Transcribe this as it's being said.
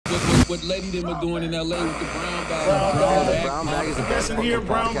what Lady them are doing in L.A. with the brown bag. Brown bag is the best Listen here,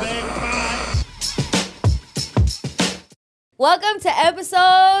 brown bag pie. Welcome to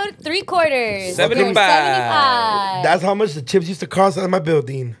episode 3/4. 75. That's how much the chips used to cost at my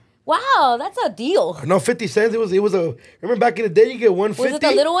building. Wow, that's a deal. No, 50 cents. It was a. Remember back in the day, you get 150. Was it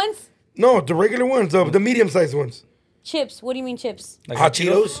the little ones? No, the regular ones, the medium-sized ones. Chips. What do you mean chips? Like Hot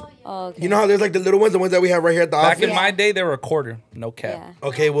Cheetos. Oh, okay. You know how there's like the little ones, the ones that we have right here at the Back office. in my day, they were a quarter. No cap. Yeah.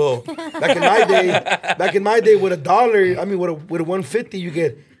 Okay, well, back in my day, with $1, I mean, with a 150, you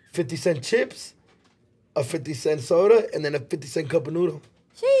get 50-cent chips, a 50-cent soda, and then a 50-cent cup of noodle.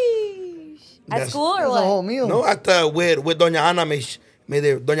 Sheesh. At That's- school or That's a whole what? meal. No, at the with Doña Ana,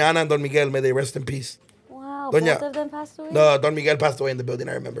 Doña Ana and Don Miguel, may they rest in peace. Wow, Doña- both of them passed away? No, Don Miguel passed away in the building,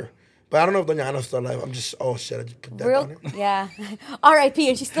 I remember. But I don't know if Doña Ana's still alive. I'm just, oh shit, I just put that Real? down here. Yeah. R.I.P.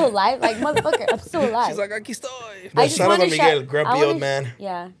 And she's still alive? Like, motherfucker, I'm still alive. She's like, aquí estoy. Bro, I just shout out wanna Don Miguel, shout- grumpy I wanna old man.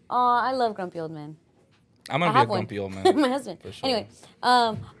 Yeah. Oh, I love grumpy old men. I'm I gonna be a have one. grumpy old man. My husband. For sure. Anyway,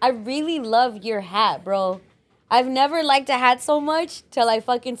 I really love your hat, bro. I've never liked a hat so much till I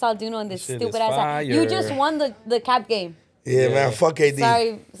fucking saw Duno in this Shit stupid is ass hat. You fire. just won the cap game. Yeah, man, fuck AD.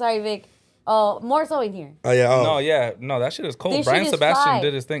 Sorry, Vic. Oh, more so in here. Oh, yeah, oh. No, that shit is cold. This Brian shit is Sebastian fly.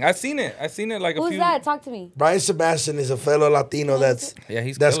 did his thing. I seen it like a Who's few. that? Talk to me. Brian Sebastian is a fellow Latino that's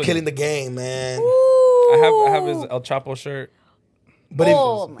He's killing killing the game, man. I have his El Chapo shirt. But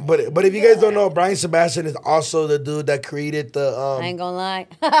Oh, my but if you guys don't know, Brian Sebastian is also the dude that created the I ain't gonna lie.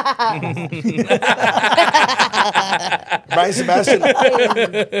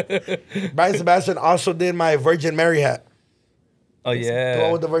 Brian Sebastian also did my Virgin Mary hat. Oh The one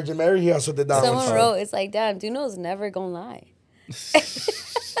yeah. with the Virgin Mary, he also did that Someone one. wrote, it's like, damn, Duno's never gonna lie.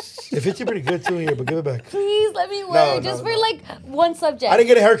 It fits you pretty good too in here, but give it back. Please let me wear it just for like one subject. I didn't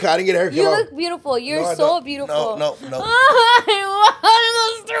get a haircut. You look beautiful. You're No, I so don't. beautiful. No.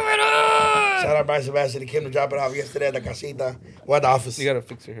 I want stupid. Shout out Brian Sebastian. He came to drop it off yesterday at the casita. Or at the office. You gotta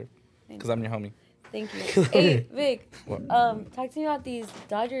fix your hair. Because I'm your homie. Thank you. Hey, Vic. Talk to me about these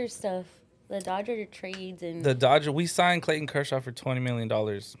Dodger stuff. The Dodger trades and The Dodger, we signed Clayton Kershaw for $20 million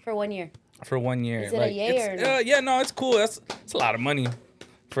for 1 year. for 1 year. Is it a yay it's- or no? Yeah, no, it's cool. It's a lot of money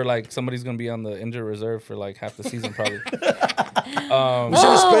for like somebody's gonna be on the injured reserve for like half the season probably. We should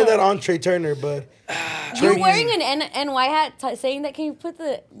have spent that on Trey Turner, but You're wearing an NY hat saying that. Can you put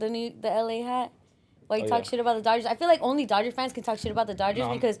the LA hat? While you talk yeah. shit about the Dodgers. I feel like only Dodger fans can talk shit about the Dodgers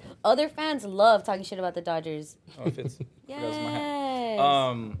No. because other fans love talking shit about the Dodgers. Oh, it fits. That was my hat.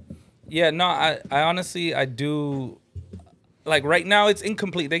 Yes. Yeah, no, I honestly, I do, like, right now, it's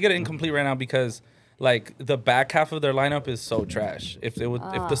incomplete. They get it incomplete right now because, like, the back half of their lineup is so trash. If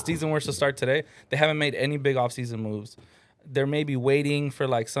the season were to start today, they haven't made any big offseason moves. They're maybe waiting for,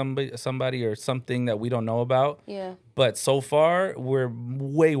 like, somebody or something that we don't know about. Yeah. But so far, we're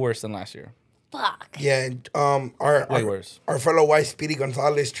way worse than last year. Fuck. yeah, and, Way worse. our fellow white Speedy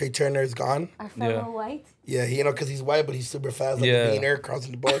Gonzalez, Trey Turner, is gone. Our fellow Yeah. white. Yeah, because he's white, but he's super fast, like Yeah. a beaner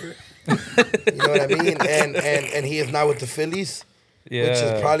crossing the border. You know what I mean? And he is now with the Phillies, Yeah. which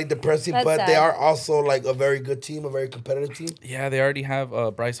is probably depressing. That's but they sad. are also like a very good team, a very competitive team. Yeah, they already have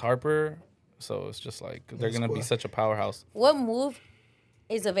Bryce Harper. So it's just like, they're going to be squad. such a powerhouse. What move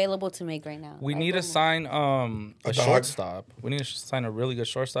is available to make right now? We Like, need what to move? sign dog? a shortstop. We need to sign a really good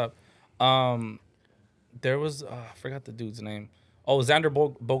shortstop. There was I forgot the dude's name. Oh, Xander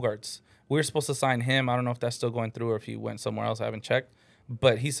Bogaerts. We were supposed to sign him. I don't know if that's still going through or if he went somewhere else. I haven't checked.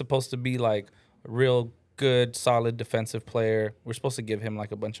 But he's supposed to be like a real good, solid defensive player. We're supposed to give him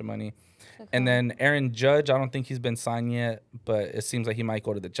like a bunch of money. And then Aaron Judge, I don't think he's been signed yet, but it seems like he might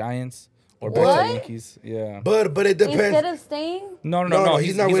go to the Giants or back to What? the Yankees. Yeah. But it depends. Instead of staying? No.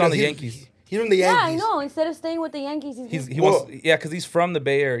 He's not with on us. the Yankees. He's from the Yeah, Yankees. I know. Instead of staying with the Yankees, He Well- wants, yeah, because he's from the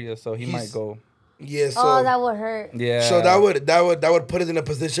Bay Area, so he might go. Yeah, so Oh, that would hurt. Yeah. so that would put us in a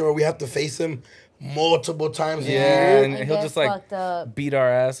position where we have to face him multiple times a Yeah, year. and I he'll get just like fucked up. beat our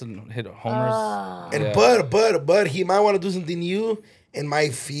ass and hit homers. And Yeah. but he might want to do something new and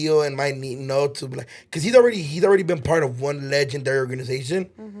might feel and might need to like because he's already been part of one legendary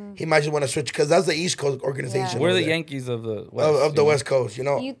organization. He might just want to switch because that's the East Coast organization. We're over the there. Yankees of the West. of the you know? West Coast, you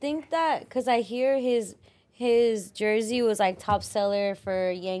know. Do you think that because I hear his jersey was like top seller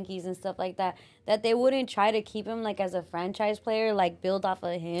for Yankees and stuff like that, that they wouldn't try to keep him like as a franchise player, like build off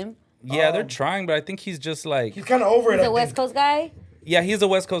of him? Yeah, they're trying, but I think he's just like, He's kind of over it. He's I a West think. Coast guy. yeah, he's a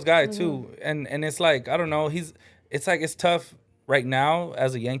West Coast guy too, and it's like I don't know, it's like it's tough right now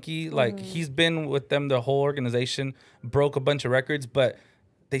as a Yankee. Like he's been with them the whole organization, broke a bunch of records, but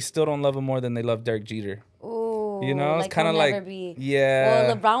they still don't love him more than they love Derek Jeter. Ooh, You know, it's like kind of he'll never like, be. yeah.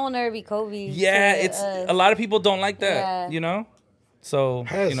 Well, LeBron will never be Kobe. Yeah, to it's us. a lot of people don't like that. Yeah. You know, So,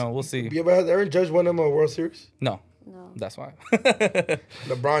 Has- we'll see. You ever had Aaron Judge won him a World Series? No, No. that's why.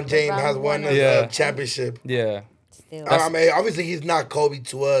 LeBron James has won a Yeah. championship. Yeah. Still. I mean, obviously he's not Kobe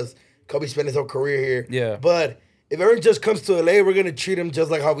to us. Kobe spent his whole career here. Yeah. But if Aaron just comes to LA, we're gonna treat him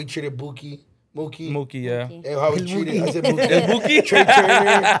just like how we treated Mookie, Mookie, yeah. Mookie. and how we treated. I said Mookie. Mookie? Trey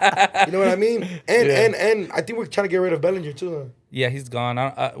Turner. You know what I mean? And Yeah. and I think we're trying to get rid of Bellinger too. Huh? Yeah, he's gone.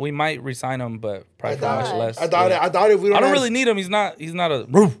 We might resign him, but probably for thought- much less. I thought yeah. I thought if we don't, I don't have- really need him. He's not a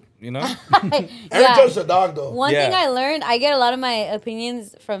roof, Aaron Yeah. Judge's a dog though. One Yeah. thing I learned, I get a lot of my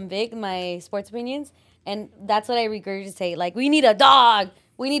opinions from Vic, my sports opinions, and that's what I regurgitate. Like, we need a dog.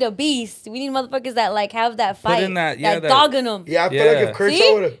 We need a beast. We need motherfuckers that like have that fight, in that- yeah, that that- dog in them. Yeah, I feel like Yeah. if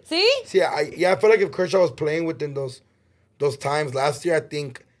Kershaw would have. See? I feel like if Kershaw was playing within those times last year, I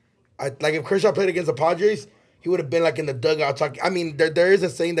think, like if Kershaw played against the Padres, he would have been like in the dugout talking. I mean, there is a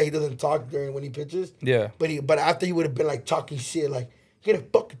saying that he doesn't talk during when he pitches. Yeah. But after he would have been like talking shit, like get a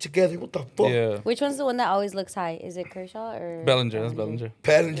bucket together. What the fuck? Yeah. Which one's the one that always looks high? Is it Kershaw or Bellinger. That's Bellinger.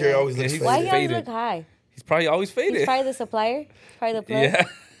 Bellinger always looks he's- Why faded. he always Faded. look high? He's probably always He's faded. probably the supplier. Probably the plug. Yeah.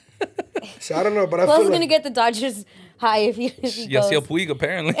 So I don't know, but I Who else feel is like gonna get the Dodgers high if he Yasiel goes? Puig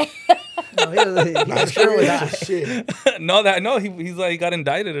apparently. No, he sure was hot. shit. He's like he got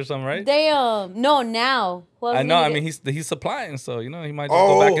indicted or something, right? Damn. No, now. Who else I is know. gonna I mean, get- he's supplying, so he might just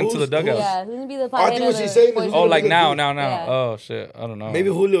go back into the who's- dugout. Yeah, who's gonna be the I pilot? think what of she's the saying is- Poison Oh, like Ivy? now. Yeah. Oh shit, I don't know. Maybe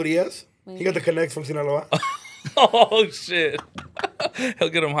Julio Diaz. He got the connects from Sinaloa. Oh shit. He'll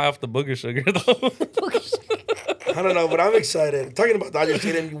get him high off the booger sugar though. I don't know, but I'm excited. Talking about Dodger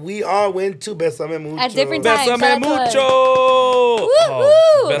Stadium, we all went to Besame Mucho. At different times. Besame Shout out to us. Mucho.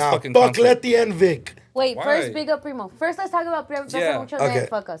 Oh, best Nah, fucking fuck concert. Letty and Vic. Wait, Why? first big up Primo. First, let's talk about Besame Yeah. Mucho, Okay. then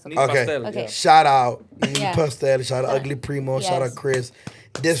fuck us. Ni Okay. pastel, Okay. yeah. Shout out Yeah. Pastel, shout out Shout- Ugly Primo, Yes. shout out Chris.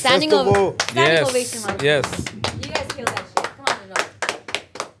 This Standing festival, Standing ovation, man. Yes. You guys killed that shit. Come on,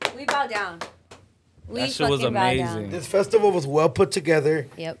 no. We bow down. We That shit was fucking bow down. amazing. this festival was well put together.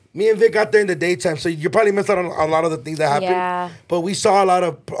 Yep. Me and Vic got there in the daytime, so you probably missed out on a lot of the things that happened. Yeah. But we saw a lot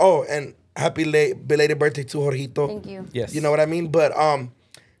of and happy belated birthday to Jorgito. Thank you. Yes. You know what I mean? But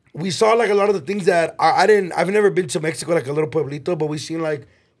we saw like a lot of the things that I've never been to Mexico, like a little pueblito, but we seen like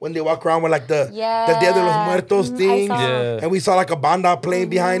when they walk around with like the Dia de los Muertos Mhm, I things. saw. Yeah. And we saw like a banda playing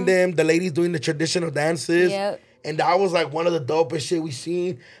behind them, the ladies doing the traditional dances. Yep. And that was like one of the dopest shit we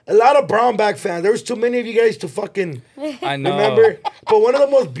seen. A lot of brown bag fans. There was too many of you guys to fucking I know. remember. But one of the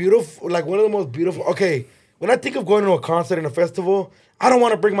most beautiful, okay, when I think of going to a concert and a festival, I don't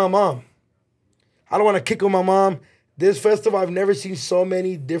want to bring my mom. I don't want to kick with my mom. This festival, I've never seen so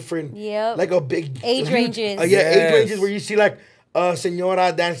many different, Yep. like a big Age ranges. age Yes. ranges where you see like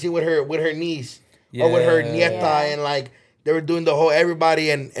senora dancing with her niece or with her Yeah. nieta, Yeah. and like they were doing the whole everybody,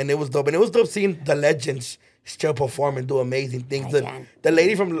 and it was dope. And it was dope seeing the legends still perform and do amazing things. Again. The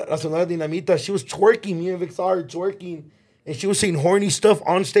lady from La Sonora Dinamita, she was twerking. Me and Vic saw her twerking, and she was saying horny stuff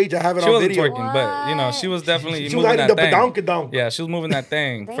on stage. I have it She on wasn't video. twerking, but she was definitely She was moving like that the thing. badonka-donk. Yeah, she was moving that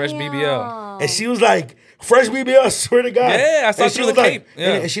thing. Fresh BBL. And she was like, fresh BBL, I swear to God. Yeah, I saw and through was the like, cape.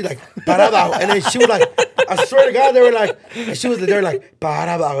 Yeah. And she like, para abajo. And then she was like, I swear to God, they were like, and they were like,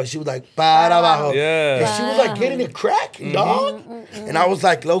 para abajo. She was like, para abajo. Yeah. And she was like getting it cracking, dog. And I was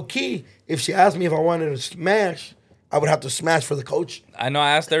like, low key, if she asked me if I wanted to smash, I would have to smash for the coach. I know.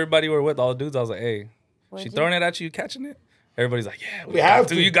 I asked everybody we're with, all the dudes. I was like, "Hey, What'd she you- throwing it at you, you catching it?" Everybody's like, "Yeah, we have got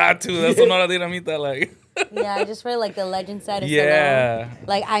to. to. You got to." That's Sonora Dinamita, like. Yeah, I just read like the legend side of Yeah. Sonora.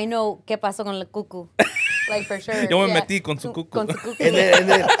 Like, I know qué pasó con el cucu. Like, for sure. Yo me yeah. metí con su cucu. Con su cucu.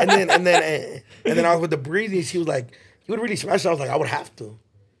 And then I was with the Breezy, and she was like, you would really smash it. I was like, I would have to.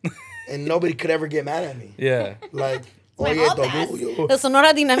 And nobody could ever get mad at me. Yeah. Like, oh My yeah, hot dog. ass. you- The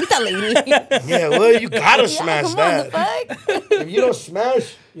Sonora Dinamita lady. yeah, well, you gotta Yeah, smash come that. on, the fuck? If you don't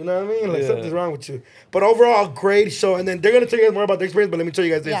smash, you know what I mean? Like Yeah. something's wrong with you. But overall, great show. And then they're gonna tell you guys more about the experience. But let me tell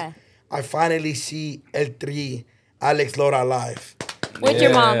you guys this: Yeah. I finally see El Tri, Alex Lora live. With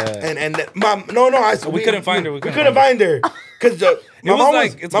your mom. Yeah. And mom, no, We couldn't find her. We couldn't find her because my was mom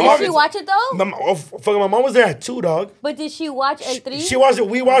like- was. it's My hard. mom, Did she watch it though? my mom was there at 2, dog. But did she watch El Tri? She watched it.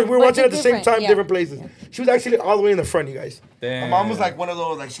 We were But watching at the same different, time, yeah. different places. She was actually all the way in the front, you guys. Damn. My mom was like one of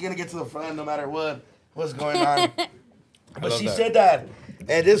those, like she's gonna get to the front no matter what's going on. But love she that. said that,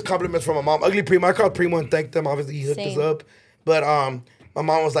 and this compliments from my mom. Ugly Primo, I called Primo and thanked him. Obviously, he hooked us Same. up. But my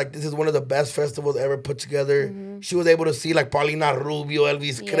mom was like, "This is one of the best festivals ever put together." She was able to see like Paulina Rubio,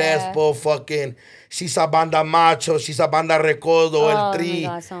 Elvis Yeah. Crespo, fucking. She saw Banda Macho, she saw Banda Recodo, Oh, El my Tri.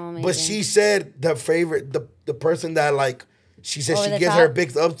 God, so But amazing. she said the person that like she said Over she the gives her top?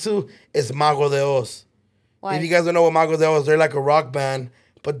 bigs up to is Mago de Oz. Why? If you guys don't know what Mago de Oz, they're like a rock band,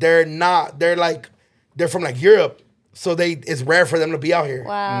 but they're not. They're from like Europe, So it's rare for them to be out here.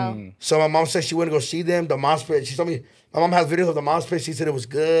 Wow. So my mom said she wouldn't go see them. The mosh pit. She told me my mom has videos of the mosh pit. She said it was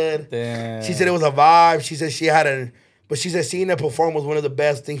good. Damn. She said it was a vibe. She said but she said seeing them perform was one of the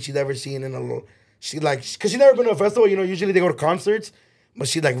best things she's ever seen in a. She like, cause she's never been to a festival. You know, usually they go to concerts, but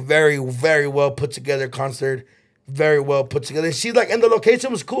she like very, very well put together concert, very well put together. And she's like, and the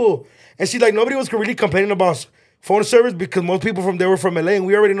location was cool. And she's like, nobody was really complaining about phone service because most people from there were from LA, and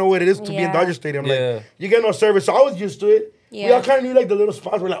we already know what it is to be in Dodger Stadium. Yeah. Like, you get no service, so I was used to it. Yeah. We all kind of knew like the little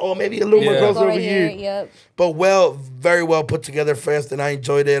spots. We're like, oh, maybe a little more closer Go over right here. Yep. But very well put together fest, and I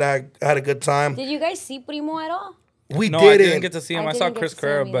enjoyed it. I had a good time. Did you guys see Primo at all? We No, didn't. I didn't get to see him. I saw didn't get Chris to see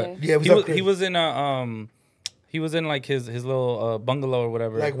him Carrera, but either. Yeah, he was in a he was in like his little bungalow or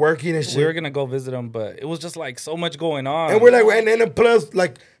whatever. like working and shit. We were gonna go visit him, but it was just like so much going on. And we're like, and then plus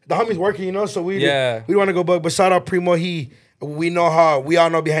like the homie's working, you know, so we want to go bug. But shout out Primo, we all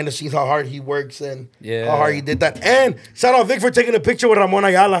know behind the scenes how hard he works and how hard he did that. And shout out Vic for taking a picture with Ramon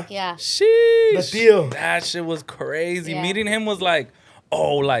Ayala. Yeah. Sheesh. The deal. That shit was crazy. Yeah. Meeting him was like,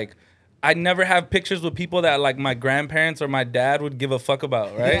 I never have pictures with people that like my grandparents or my dad would give a fuck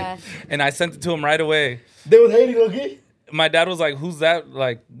about, right? Yeah. And I sent it to him right away. They was hating, okay? My dad was like, "Who's that?"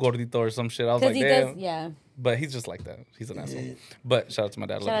 Like gordito or some shit. I was like, Because he "Damn." does, yeah. But he's just like that. He's an asshole. But shout out to my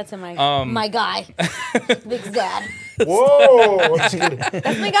dad. Shout out to my guy, Vic's dad. Whoa.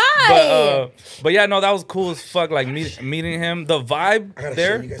 That's my guy. But yeah, no, that was cool as fuck. Like meeting him, the vibe I gotta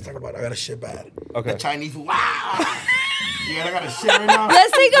there. shit. You guys talk about it. I got to shit bad. Okay. The Chinese food. Wow. Yeah, I got to shit right now.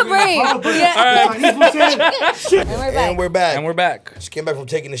 Let's take a break. Yeah. Chinese food saying, shit. And we're back. And we're back. And we're back. Just came back from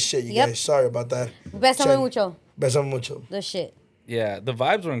taking the shit, you Yep. guys. Sorry about that. Besame Mucho. Besame mucho. The shit. Yeah, the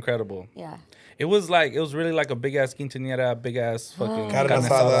vibes were incredible. Yeah. It was really like a big ass quinceañera, big ass fucking Carne carne asada.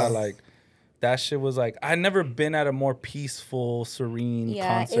 asada. Like that shit was like I'd never been at a more peaceful, serene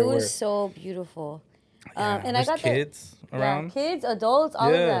Yeah, concert. it was where, so beautiful. And I there's got kids around. Yeah, kids, adults, all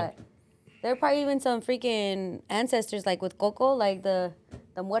of Yeah. that. There are probably even some freaking ancestors like with Coco, like the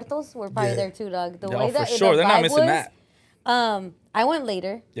muertos were probably Yeah. there too, dog. The Yeah, way for that sure, the they're not vibe missing was, that. I went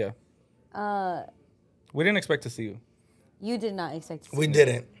later. Yeah, Uh, we didn't expect to see you. you did not expect to see We me.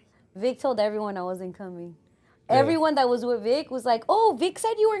 didn't. Vic told everyone I wasn't coming. Everyone that was with Vic was like, "Oh, Vic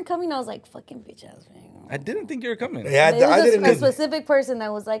said you weren't coming." I was like, "Fucking bitch ass." I didn't think you were coming. Yeah, It was I didn't a either. specific person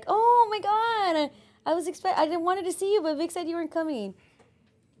that was like, "Oh my god, I didn't wanted to see you, but Vic said you weren't coming."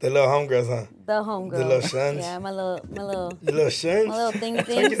 The little homegirls, huh? The homegirl. The little sons? Yeah, my little The little sons? my little thing Talk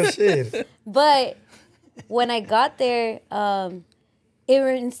your shit. But when I got there, it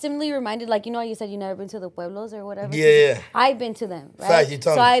instantly reminded, like, you know how you said you never been to the pueblos or whatever? Yeah. I've been to them, right? Fact, you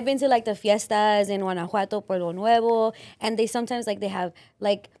told so me. I've been to, like, the fiestas in Guanajuato, Pueblo Nuevo, and they sometimes, like, they have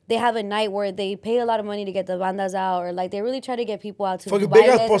a night where they pay a lot of money to get the bandas out, or, like, they really try to get people out to Fucking do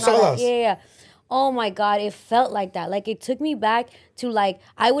big-ass bailes and all that. posadas. Yeah. Oh my God, it felt like that. Like, it took me back to, like,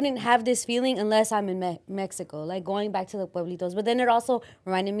 I wouldn't have this feeling unless I'm in Mexico, like going back to the pueblitos. But then it also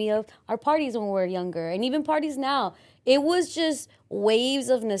reminded me of our parties when we were younger, and even parties now. It was just waves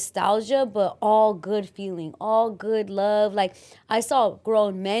of nostalgia, but all good feeling, all good love. Like, I saw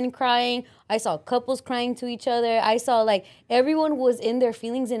grown men crying. I saw couples crying to each other. I saw, like, everyone was in their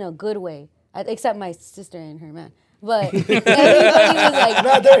feelings in a good way, except my sister and her man. But everybody was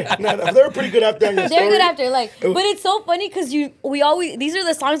like, They're pretty good after. they're good after, like, but it's so funny because these are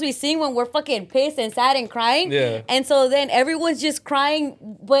the songs we sing when we're fucking pissed and sad and crying. Yeah. And so then everyone's just crying,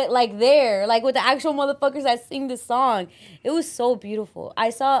 but like like with the actual motherfuckers that sing the song. It was so beautiful. I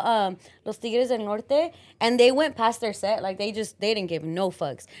saw Los Tigres del Norte, and they went past their set. Like, they didn't give no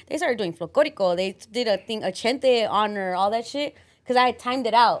fucks. They started doing folklorico. They did a thing, a chente honor, all that shit. Because I had timed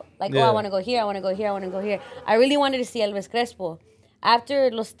it out. Like, Yeah. I want to go here, I want to go here, I want to go here. I really wanted to see Elvis Crespo. After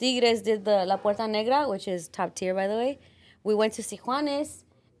Los Tigres did the La Puerta Negra, which is top tier, by the way, we went to see Juanes.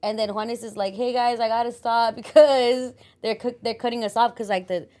 And then Juanes is like, hey, guys, I got to stop because they're cutting us off because, like,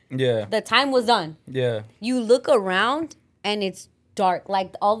 the time was done. Yeah. You look around, and it's dark.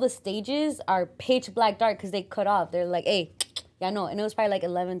 Like, all the stages are pitch black dark because they cut off. They're like, hey, yeah, no. And it was probably like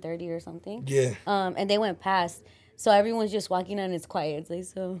 11:30 or something. Yeah. And they went past. So everyone's just walking and it's quiet. It's like,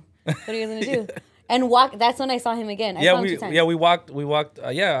 so what are you gonna do? And that's when I saw him again. I saw him 2 times. we walked.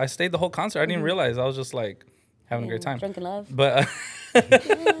 I stayed the whole concert. I didn't realize. I was just like having a great time. Drunk in love. But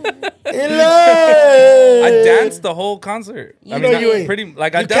In love. I danced the whole concert. I know you ain't. pretty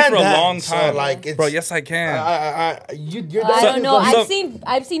like I You danced can't for a dance, long so, time. like, it's- Bro, yes I can. You're I don't know. so-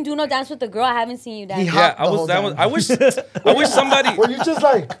 I've seen Duno dance with the girl. I haven't seen you dance. yeah, the whole time. I wish somebody. Were you just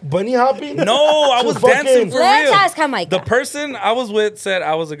like bunny hopping? No, I was fucking- dancing for Let's real. ask Jamaica. The person I was with said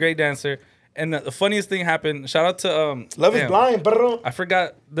I was a great dancer, And the funniest thing happened. Shout out to Love is blind, bro. I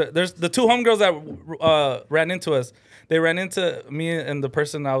forgot. There's the two homegirls that ran into us. They ran into me and the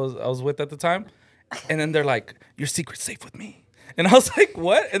person I was with at the time, and then they're like, "Your secret's safe with me." And I was like,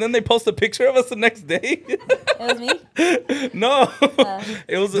 "What?" And then they post a picture of us the next day. It was me? No,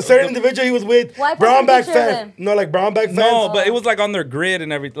 it was The certain individual he was with, Why post a brown bag picture of fan. him? No, like brown bag fans. No, but it was like on their grid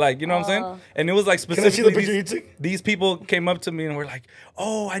and everything, like, you know what I'm saying? And it was like Can I see specifically the picture you took? these people came up to me and were like,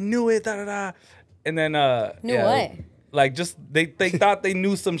 "Oh, I knew it, da da da," and then Knew what? Like just they thought they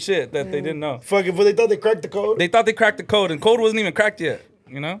knew some shit that they didn't know. Fuck it, but they thought they cracked the code. They thought they cracked the code, and code wasn't even cracked yet,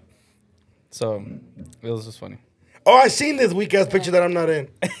 you know? So it was just funny. Oh, I seen this weak ass picture that I'm not in.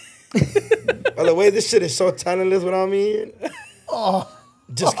 By the way, this shit is so talentless without me in. Oh.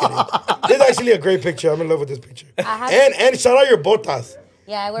 Just kidding. This is actually a great picture. I'm in love with this picture. And shout out your botas.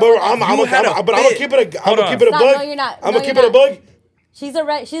 Yeah, I wear But botas. I'm gonna keep it a Hold on. keep it a Stop, bug. no, you're not. I'm No, gonna keep you're it a bug. She's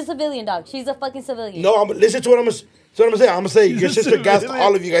a civilian, dog. She's a fucking civilian. No, listen to what I'm gonna say. I'm gonna say your sister gassed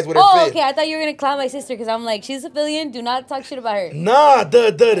all of you guys with her Oh, fit. okay. I thought you were gonna clown my sister because I'm like, she's a civilian. Do not talk shit about her. Nah,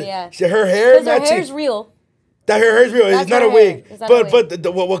 Yeah. her hair Because her matching. hair's real. That her hair's real. It's That's not her a wig. hair. It's not a But wig.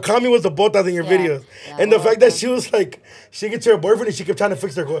 what caught me was the botas in your Yeah. videos. Yeah, And the well, fact that she was like, she gets her boyfriend and she kept trying to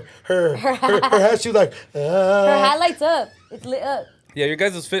fix her hat. She was like, Her hat lights up. It's lit up. Yeah, your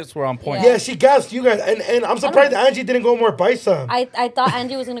guys' fits were on point. yeah, she gassed you guys. And I'm surprised that Angie didn't go more paisa. I thought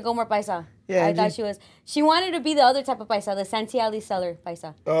Angie was gonna go more paisa. Yeah, I thought Angie. she was. She wanted to be the other type of paisa, the Santiago seller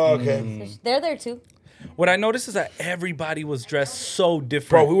paisa. Oh, okay. So they're there too. What I noticed is that everybody was dressed so Bro,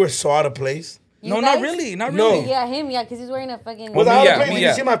 different. we were so out of place. You no, not guys? really, not No. really. Yeah, him. Yeah, because he's wearing a fucking. Was me, I out yeah, of place? me, Did yeah.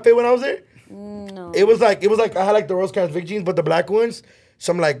 you see my fit when I was there? No. It was like I had like the Rosecrans Vic jeans, but the black ones,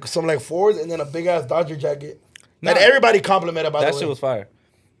 some like Fords, and then a big ass Dodger jacket. That Nah. everybody complimented, by That the way. shit was fire.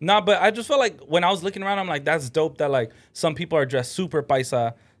 Nah, but I just felt like when I was looking around, I'm like, that's dope that like some people are dressed super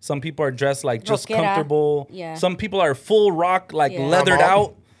paisa. Some people are dressed like just Rockera. comfortable. Yeah. Some people are full rock, like Yeah. leathered My mom-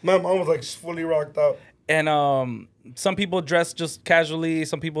 out. My mom was like fully rocked out. And some people dress just casually.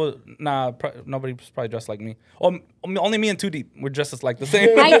 Some people, nobody's probably dressed like me. Only me and Too Deep. We're dressed as like the same.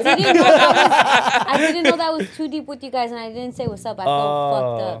 I didn't know that was too deep with you guys, and I didn't say what's up. I felt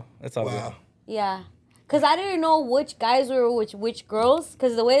fucked up. It's all Wow. Yeah, cause I didn't know which guys were which girls,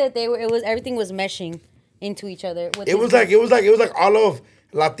 cause the way that they were, everything was meshing into each other. With It these was like all of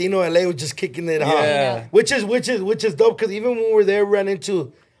Latino LA was just kicking it hard. Yeah. Which is dope because even when we were there, we ran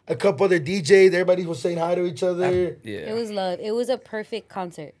into a couple other DJs. Everybody was saying hi to each other. Yeah. It was love. It was a perfect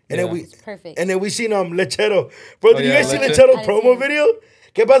concert. And Yeah. then we It's perfect. And then we seen Lechero. Bro, did you yeah, guys see Leche. Lechero I promo didn't see it. video?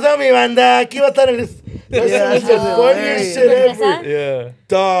 ¿Qué pasa, mi banda? Aquí va a estar en this. That shit was the funniest shit ever. Yeah.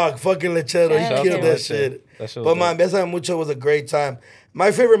 Dog, fucking Lechero. Shout He out killed to that Leche. shit. That shit was But man, Besame Mucho was a great time.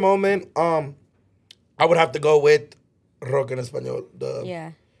 My favorite moment, I would have to go with Rock en Español.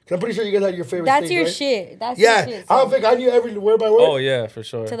 Yeah, I'm pretty sure you guys had your favorite that's stage, your right? shit. That's Yeah, your shit. I don't think I knew every word by word. Oh yeah, for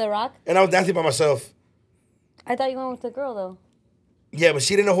sure. To the Rock. And I was dancing by myself. I thought you went with the girl though. Yeah, but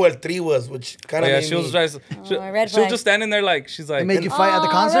she didn't know who El Tri was, which kind Oh, of yeah, made she was me... just she red was flag. just standing there like she's like. It made you fight at the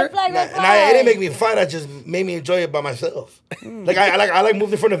Aw, concert? Red flag, red And it didn't flag. make me fight. I just made me enjoy it by myself. Like I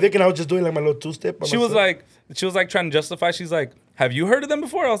moved in front of Vic and I was just doing like my little two step. She was like trying to justify. She's like, "Have you heard of them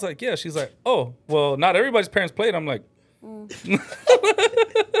before?" I was like, "Yeah." She's like, "Oh, well, not everybody's parents played." I'm like,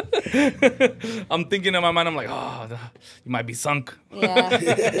 I'm thinking in my mind, I'm like, "Oh, you might be sunk." Yeah,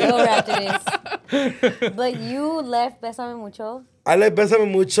 yo, Raptors. But you left Besame Mucho. I let Besame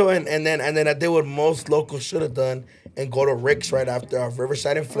Mucho and then I did what most locals should have done and go to Rick's right after off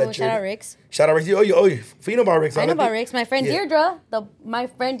Riverside and Fletcher. Oh, shout out Rick's. Shout out Rick's. Oh, you know about Rick's. I know don't about think- Rick's. My friend Yeah. Deirdre,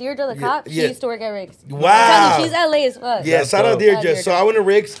 the cop, she yeah. used to work at Rick's. Wow. I'm telling you, she's LA as fuck. Yeah, That's shout out dope. Deirdre. Deirdre. So I went to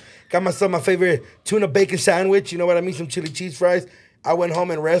Rick's, got myself my favorite tuna bacon sandwich. You know what I mean? Some chili cheese fries. I went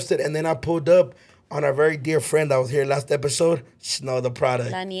home and rested, and then I pulled up on our very dear friend that was here last episode, Snow the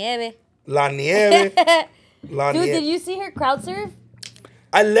product. La Nieve. La Nieve. La Dude, Nieve. did you see her crowd surf?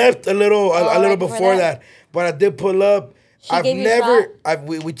 I left a little right before before that. that. But I did pull up. She gave you a shot?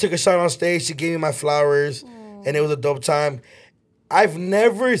 We took a shot on stage. She gave me my flowers, and it was a dope time. I've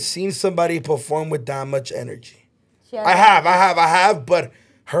never seen somebody perform with that much energy. She had I have, but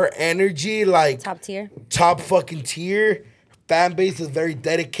her energy, like top tier. top fucking tier. Fan base is very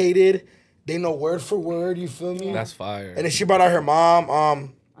dedicated. They know word for word. You feel me? That's fire. And then she brought out her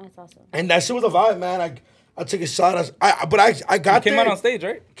mom. That's awesome. And that shit was a vibe, man. I took a shot. I got Came there. out on stage,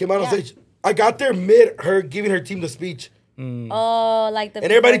 right? Came out on Yeah. stage. I got there mid her giving her team the speech. Oh, like the.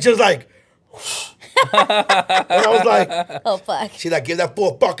 And everybody just like, and I was like, Oh fuck. she's like, give that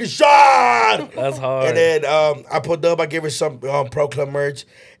fool a fucking shot. That's hard. And then I pulled up, I gave her some Pro Club merch.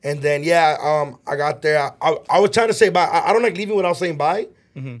 And then, I got there. I was trying to say bye. I don't like leaving without saying bye.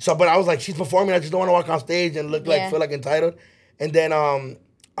 So, but I was like, she's performing. I just don't want to walk on stage and look like, feel like entitled. And then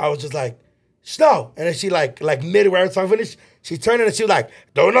I was just like, Snow. And then she like midway the song finished, she turned and she was like,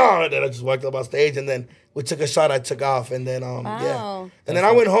 don't know. And then I just walked up on stage and then we took a shot. I took off and then, yeah. And then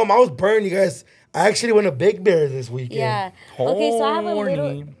I went home. I was burned, you guys. I actually went to Big Bear this weekend. Yeah. Okay, so I have a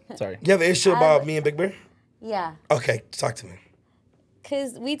little... Sorry. You have an issue about me and Big Bear? Yeah. Okay, talk to me.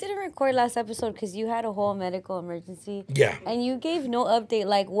 Because we didn't record last episode because you had a whole medical emergency. Yeah. And you gave no update.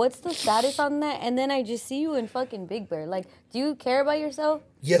 Like, what's the status on that? And then I just see you in fucking Big Bear. Like, do you care about yourself?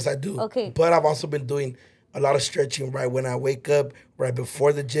 Yes, I do. Okay. But I've also been doing a lot of stretching right when I wake up, right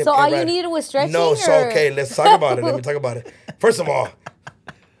before the gym. So all you right, needed was stretching? No, so or? okay, let's talk about it. Let me talk about it. First of all,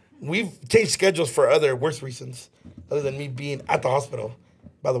 we've changed schedules for other worse reasons, other than me being at the hospital,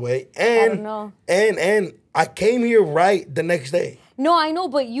 by the way. And I don't know. And I came here right the next day. No, I know,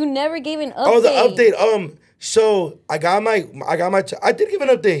 but you never gave an update. Oh, the update. So I did give an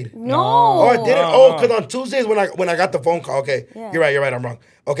update. No. Oh, I didn't. Oh, because on Tuesdays when I got the phone call. Okay, Yeah. You're right. I'm wrong.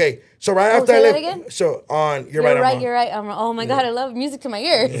 Okay, so right after say I that left. again? So You're right. I'm, oh my God, I love music to my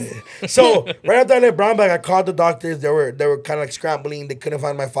ears. So right after I left Brownback, I called the doctors. They were kind of like scrambling. They couldn't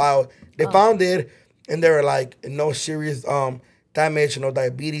find my file. They found it, and they were like, no serious damage, no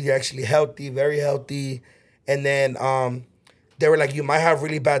diabetes. You're actually healthy, very healthy. And then they were like, you might have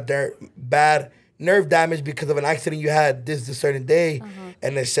really bad nerve damage because of an accident you had this certain day.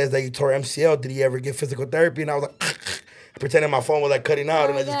 And it says that you tore MCL. Did you ever get physical therapy? And I was like, pretending my phone was like cutting out.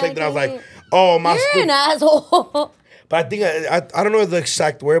 And I just clicked and I was like, oh, my You're an asshole. But I think, I don't know the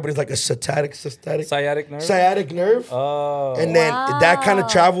exact word, but it's like a sciatic nerve. Oh. And then that kind of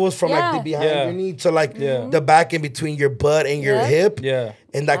travels from like the behind your knee to like the back in between your butt and your hip. Yeah.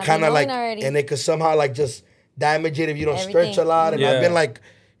 And that kind of like, already. and it could somehow like just damage it if you don't Everything. stretch a lot. And I've been like,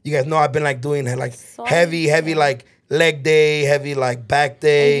 you guys know I've been like doing like heavy like leg day, heavy like back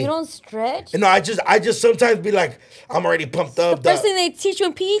day. And you don't stretch? And no, I just sometimes be like, I'm already pumped up. First thing they teach you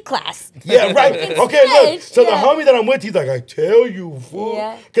in PE class. Yeah, right. Okay, look. Stretch, So the homie that I'm with, he's like, I tell you, fool.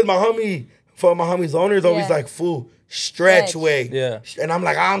 Yeah. Because my homie's owner is always like, fool, stretch way. Yeah. And I'm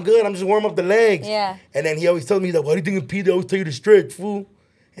like, I'm good. I'm just warm up the legs. Yeah. And then he always tells me, he's like, what do you think in PE? They always tell you to stretch, fool.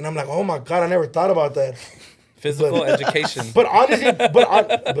 And I'm like, oh my God, I never thought about that. Physical education. But honestly,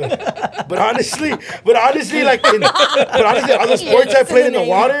 like, other sports I played in the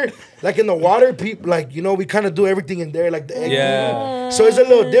water, like in the water, people, like, you know, we kind of do everything in there, like the egg. Yeah. So it's a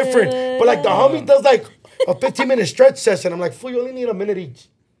little different. But like the homie does like a 15-minute stretch session. I'm like, fool, you only need a minute each.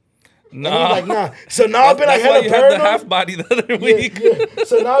 No. And he's like, nah. So now I've been like hella you had paranoid. the half body the other week. Yeah.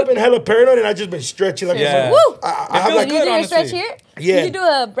 So now I've been hella paranoid and I just been stretching. Like, Yeah. Woo! I have like, You do a honestly. stretch here? Yeah. You should do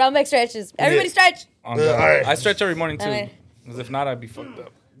a brown bag stretches. Everybody stretch. Oh, God. all right. I stretch every morning too. Alright. Because if not, I'd be fucked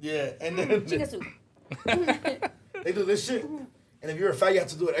up. yeah. And then Chicken soup. they do this shit. And if you're a fat, you have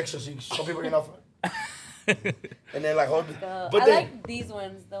to do it extra so some people get off. And then like hold I but then like these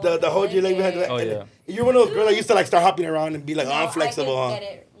ones. The hold your leg behind the Oh, and yeah. you're one of those girls that used to like start hopping around and be like, I'm flexible, I huh? could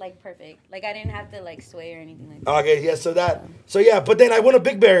get it like perfect. Like I didn't have to like sway or anything like that. Okay, yeah, so yeah, but then I won a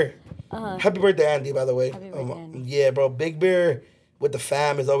Big Bear. Happy birthday, Andy, by the way. Happy birthday, Andy. Yeah, bro, Big Bear with the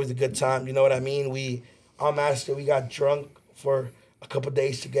fam is always a good time. You know what I mean? We got drunk for a couple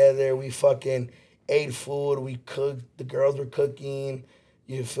days together. We fucking ate food. We cooked. The girls were cooking.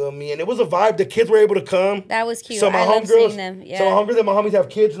 You feel me? And it was a vibe. The kids were able to come. That was cute. So my I love homegirls, seeing them. Yeah. so my homegirls and my homies have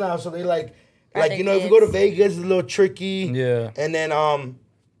kids now, so they like their you know, if we go to kids. Vegas, it's a little tricky. Yeah. And then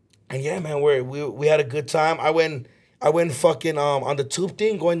and yeah, man, we had a good time. I went fucking on the tube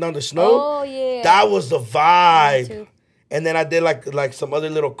thing, going down the snow. Oh yeah. That was the Me vibe. too. And then I did like some other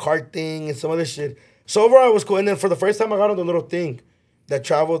little cart thing and some other shit. So overall, it was cool. And then for the first time, I got on the little thing that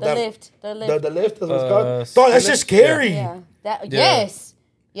traveled. The lift. The lift, that's what it's called. Ski Dog, that's just scary. Yeah. Yes.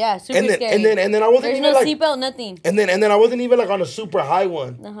 Yeah. Super And then scary. and then I wasn't There's even no like seatbelt, nothing. and then I wasn't even like on a super high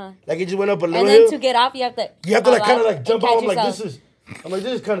one. Like it just went up a little And then hill. to get off, you have to. You have to like fall kind of out like jump and out. catch I'm like, yourself.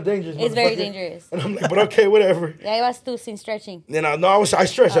 this is kind of dangerous. It's very motherfucker. dangerous. And I'm like, but okay, whatever. Yeah, I was still seeing stretching. Then I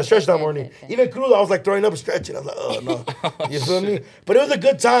stretched that Okay, morning. okay. Even Cruz, I was like throwing up stretching. I was like, oh no. You feel me? But it was a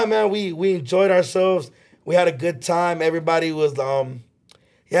good time, man. We enjoyed ourselves. We had a good time. Everybody was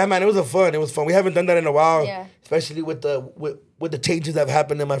yeah, man, it was fun. It was fun. We haven't done that in a while. Yeah. Especially with the changes that have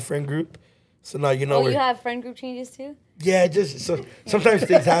happened in my friend group. So now you know Oh, we're you have friend group changes too? yeah, just so sometimes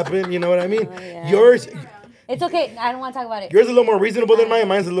things happen, you know what I mean? Oh, yeah. Yours It's okay. I don't want to talk about it. Yours is a little more reasonable than mine.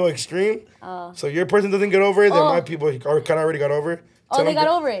 Mine's a little extreme. So your person doesn't get over it, then Oh. my people are kind of already got over it. Oh, Tell they them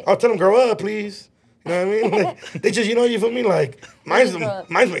got over it. I'll tell them grow up, please. You know what I mean? Like, they just, you feel me? Like mine's grow up.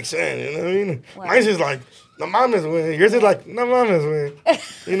 makes sense. You know what I mean? Wow. Mine's just like no mames, win. Yours is like no mames, win.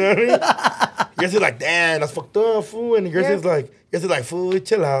 You know what I mean? Girls is like, damn, that's fucked up, fool. And girls is like, fool,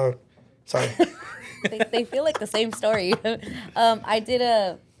 chill out. Sorry. They feel like the same story. I did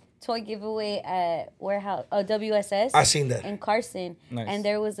a toy giveaway at warehouse WSS. I seen that in Carson, Nice. and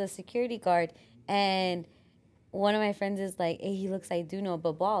there was a security guard, and one of my friends is like, "Hey, he looks like Duno,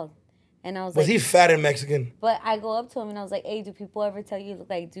 but bald." And I was Was like, he fat and Mexican? But I go up to him and I was like, "Hey, do people ever tell you look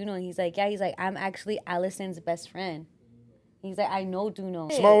like Duno?" And he's like, "Yeah." He's like, "I'm actually Allison's best friend." He's like, "I know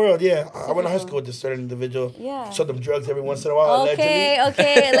Duno." Small world, yeah. I went to high school with this certain individual. Yeah. Showed them drugs every once in a while. Okay,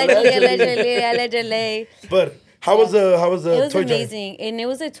 Allegedly. allegedly. But how was the It was toy drive? amazing, and it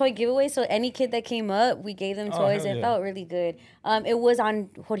was a toy giveaway. So any kid that came up, we gave them toys. hell It yeah. felt really good. It was on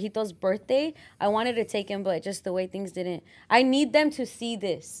Jorgito's birthday. I wanted to take him, but just the way things didn't. I need them to see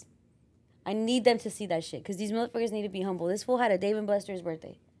this. I need them to see that shit because these motherfuckers need to be humble. This fool had a Dave & Buster's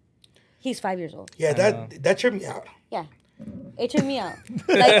birthday. He's 5 years old. Yeah, that tripped me out. Yeah. It tripped me out.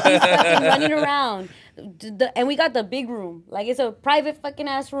 Like, he's fucking running around. And we got the big room. Like, it's a private fucking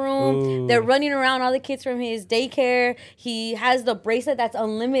ass room. Ooh. They're running around, all the kids from his daycare. He has the bracelet that's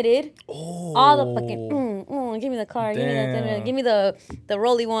unlimited. Oh. All the fucking, give me the car. Damn. Give me the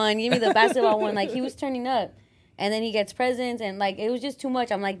rolly one. Give me the basketball one. Like, he was turning up. And then he gets presents. And, like, it was just too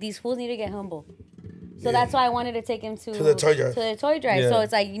much. I'm like, these fools need to get humble. So that's why I wanted to take him to the toy drive. To the toy drive. Yeah. So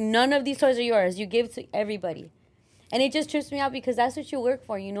it's like, none of these toys are yours. You give to everybody. And it just trips me out because that's what you work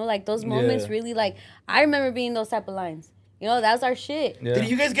for, you know? Like, those moments really, like, I remember being those type of lines. You know, that was our shit. Yeah. Did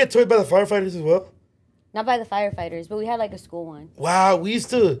you guys get toyed by the firefighters as well? Not by the firefighters, but we had, like, a school one. Wow, we used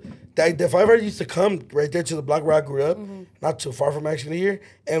to, the firefighters used to come right there to the block where I grew up, not too far from actually here,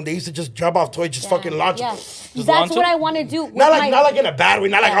 and they used to just drop off toys, just fucking launch Yeah. them. That's launch what them? I want to do. With Not like in a bad way,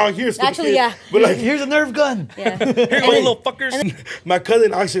 not like, Yeah. oh, here's stupid Actually, kid. yeah. But like, Here's a Nerf gun. Yeah. Here you go, little fuckers. my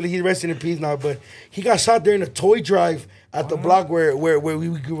cousin, actually, he's resting in peace now, but he got shot during a toy drive at the block where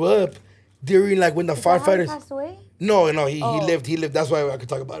we grew up during, like, when the Is that how he firefighters. passed away? No, he lived. He lived. That's why I could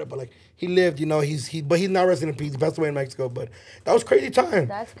talk about it. But like he lived, you know. But he's not resting in peace. He passed away in Mexico. But that was crazy time.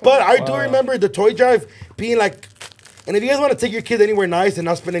 That's But I crazy. do remember the toy drive being like. And if you guys want to take your kids anywhere nice and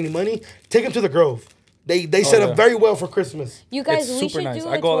not spend any money, take them to the Grove. They set up very well for Christmas. You guys, It's we super should nice. do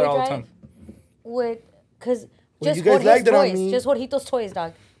I a go toy there all the drive time. because Well, just you guys Jorge's lagged it on toys. me. Just Jorgito's toys,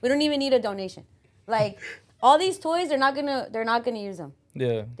 dog. We don't even need a donation. Like, all these toys, they're not gonna use them.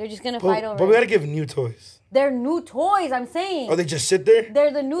 Yeah. They're just gonna fight over But we it. gotta give new toys. They're new toys, I'm saying. Oh, they just sit there.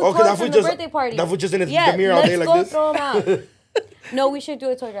 They're the new Okay, toys that from fool the just- birthday party. that fool just in his yeah, mirror all day let's like go this. throw them out. No, we should do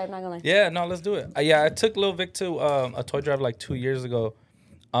a toy drive, not gonna lie. Yeah, no, let's do it. Yeah, I took Lil Vic to a toy drive like 2 years ago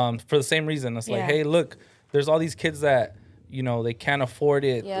for the same reason. It's like, Yeah. hey, look, there's all these kids that, you know, they can't afford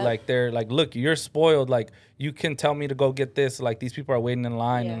it. Yeah. Like, they're like, look, you're spoiled. Like, you can tell me to go get this. Like, these people are waiting in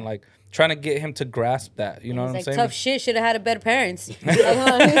line and, Yeah. like, trying to get him to grasp that. You know He's what I'm like, saying? tough shit, should have had a better parents. He's like,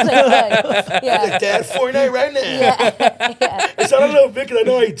 yeah. Dad, Fortnite right now. Yeah. It sounded a little bit because I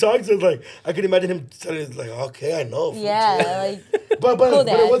know how he talks. So it's like I can imagine him telling us like, okay, I know. Yeah, like, But Cool, it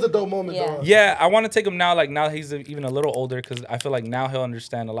Dad. was a dope moment Yeah. though. Yeah, I want to take him now. Like, now he's even a little older because I feel like now he'll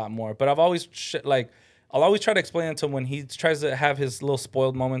understand a lot more. But I've always, I'll always try to explain it to him when he tries to have his little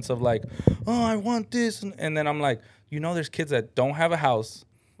spoiled moments of like, oh, I want this. And then I'm like, you know, there's kids that don't have a house,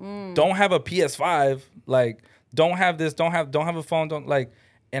 don't have a PS5, like, don't have this, don't have a phone, don't like.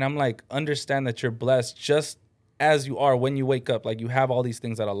 And I'm like, understand that you're blessed just as you are when you wake up. Like, you have all these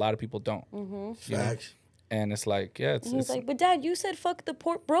things that a lot of people don't. You know? Facts. And it's like, yeah, he's it's like, but Dad, you said fuck the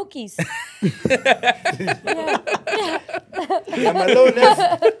port brokies. Yeah,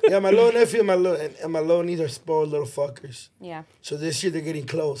 my little nephew, and my little niece are spoiled little fuckers. Yeah. So this year they're getting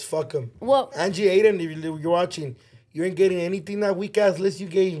close. Fuck them. Well, Angie, Aiden, if you're watching, you ain't getting anything that weak ass list you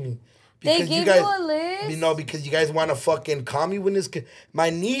gave me. they Because gave guys, you a list? You know, because you guys want to fucking call me when this. My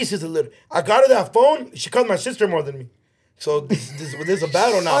niece is a little. I got her that phone. She calls my sister more than me. So this is a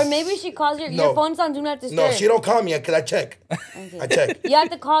battle now. Or maybe she calls your No. phone's on Do Not Disturb. No, she don't call me because I check. I check. You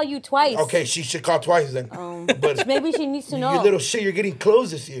have to call you twice. Okay, she should call twice then. But Maybe she needs to know. you little shit, you're getting clothes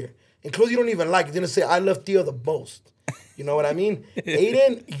this year. And clothes you don't even like. It's going to say, I love Theo the most. You know what I mean?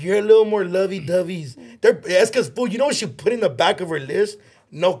 Aiden, you're a little more lovey-doveys. That's because, fool, you know what she put in the back of her list?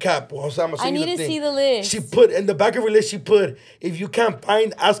 No cap. Well, so I'm gonna I send you need the to thing. see the list. She put, in the back of her list, she put, if you can't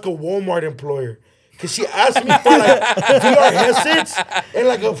find, ask a Walmart employer. Because she asked me for, like, VR headsets and,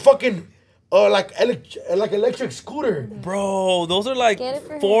 like, a fucking, electric scooter. bro, those are like Get it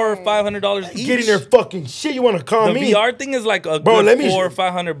for $400 or her. $500 each. Getting their fucking shit. You want to call The me? VR thing is like a Bro, good let me- $400 or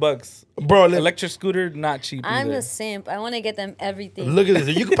 $500. Bro, Electric scooter, not cheap I'm either. a simp. I want to get them everything. look at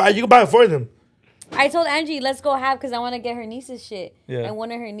this. You can buy it for them. I told Angie, let's go have, because I want to get her niece's shit. Yeah. And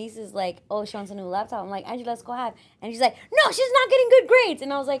one of her nieces like, oh, she wants a new laptop. I'm like, Angie, let's go have. And she's like, no, she's not getting good grades.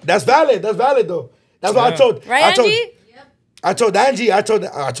 And I was like, That's valid. That's valid though. That's what I told. right, I told, Angie? I told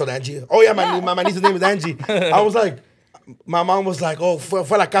Angie. I told Angie. Oh yeah, my niece's name is Angie. I was like, my mom was like, oh, fue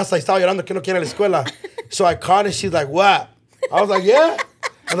a la casa y estaba llorando que no quiere la escuela. So I called and she's like, what? I was like, yeah.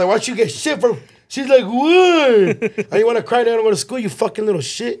 I was like, why'd you get shit for? She's like, what? And you want to cry that I don't go to school, you fucking little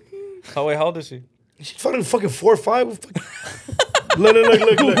shit. Oh wait, how old is she? She's fucking 4 or 5. Look.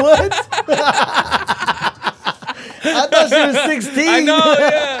 What? I thought she was 16. I know,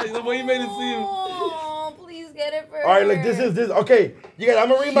 yeah. The way you made it seem. Oh, please get it for her. All right, look, this is. Okay, you guys, I'm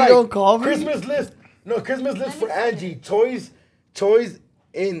going to read my don't call me? Christmas list. No, Christmas list for Angie. Toys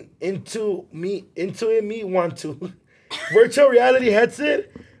into me want to. Virtual reality headset,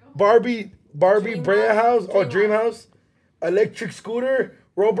 Barbie Brea house or Dream House, electric scooter,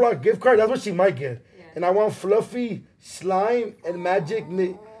 Roblox gift card. That's what she might get. Yeah. And I want fluffy slime and magic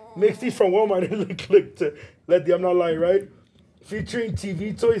mixed from Walmart. Look, to let the I'm not lying, right? Featuring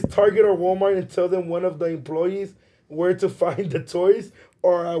TV toys, Target or Walmart, and tell them one of the employees where to find the toys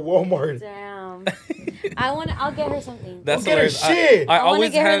or at Walmart. Damn. I'll get her something. That's Don't get her hilarious. shit. I I want to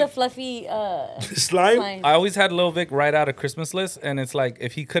always get her had the fluffy Slime? I always had Lil Vic write out a Christmas list, and it's like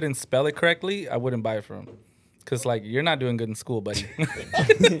if he couldn't spell it correctly, I wouldn't buy it for him. Cause like you're not doing good in school, buddy.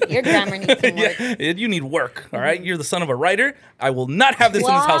 Your grammar needs some work. Yeah, you need work. All right, you're the son of a writer. I will not have this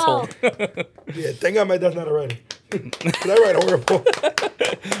in this household. Yeah, thank God my dad's not a writer. Cause I write horrible.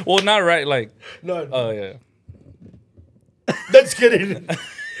 Well, not right. Like, No, oh yeah. that's kidding.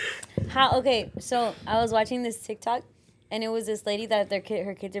 Okay, so I was watching this TikTok, and it was this lady that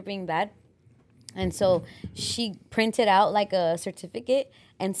her kids are being bad, and so she printed out like a certificate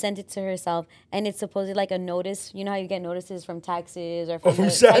and sent it to herself, and it's supposedly like a notice. You know how you get notices from taxes or from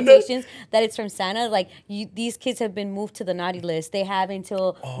Santa? citations, that it's from Santa. Like these kids have been moved to the naughty list. They have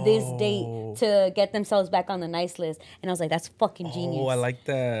until this date to get themselves back on the nice list. And I was like, that's fucking genius. Oh, I like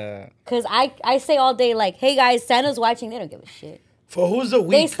that. Cause I say all day like, hey guys, Santa's watching. They don't give a shit. For who's the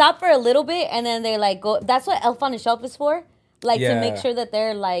week? They stop for a little bit and then they like go. That's what Elf on the Shelf is for. Like to Yeah. make sure that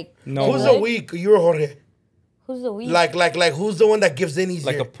they're like. No. Who's good. the week? You're Jorge. Who's the week? Like who's the one that gives in easier?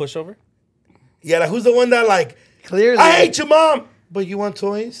 Like a pushover. Yeah, like who's the one that like Clearly. I hate you, mom, but you want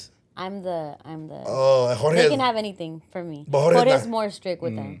toys? I'm the. Oh, Jorge. They can have anything for me. But Jorge's Jorge's not. more strict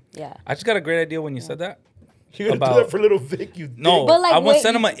with them. Yeah. I just got a great idea when you said that. You're gonna do that for little Vic, you No, But like, I want to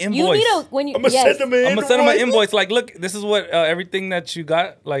send him an invoice. You need a when you. I'm gonna yes. send him an I'm gonna send him an invoice. Like, look, this is what everything that you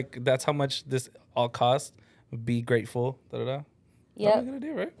got. Like, that's how much this all cost. Be grateful. Da da da. Yep. That's a good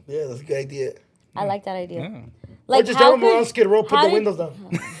idea, right? Yeah, that's a good idea. I like that idea. Yeah. Like Or just how drive him around could- Skid Row, put how the did- windows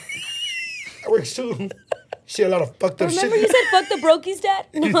down. I work soon. Shit, a lot of fucked up Remember shit. you said fuck the brokies, dad?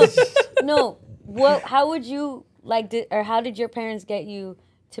 No. No. What? How would you like? Or how did your parents get you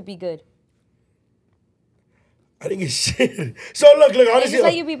to be good? I didn't get shit. So look, They honestly. just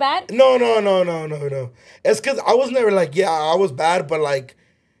let you be bad? No. It's because I was never like, yeah, I was bad, but like,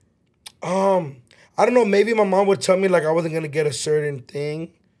 I don't know. Maybe my mom would tell me like I wasn't gonna get a certain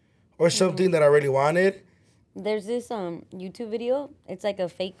thing, or something that I really wanted. There's this YouTube video. It's like a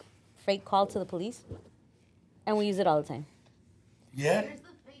fake call to the police, and we use it all the time. Yeah. There's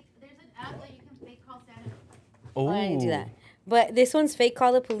an app that you can fake call Santa. Oh, I didn't do that. But this one's fake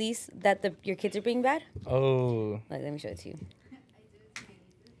call the police that your kids are being bad. Oh, Like, let me show it to you.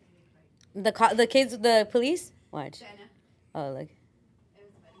 The police. Watch. Santa. Oh, look.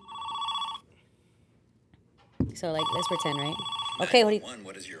 So like, let's pretend, right? Okay,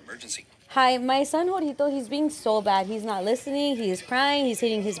 What is your emergency? Hi, my son Jorgito, he's being so bad. He's not listening. He is crying. He's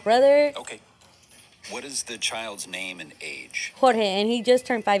hitting his brother, Okay. What is the child's name and age? Jorge, and he just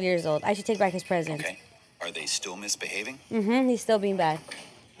turned 5 years old. I should take back his presents. Okay. Are they still misbehaving? He's still being bad.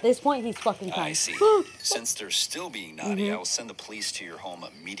 At this point, he's fucking crying. I see. Since they're still being naughty, I will send the police to your home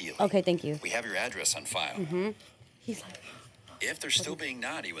immediately. Okay, thank you. We have your address on file. He's like, If they're still being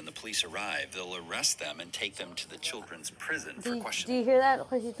naughty when the police arrive, they'll arrest them and take them to the children's prison for do you questioning. hear that,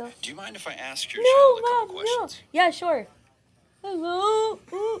 Jorgito? Do you mind if I ask your No, child a Mom, couple no. questions? Yeah, sure. Hello.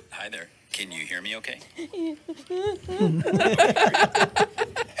 Hi there. Can you hear me okay?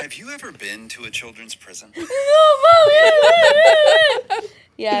 Have you ever been to a children's prison?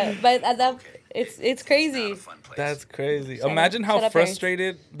 Yeah, but it's crazy. Not a fun place. that's crazy. Shut Imagine up. how Shut up, parents.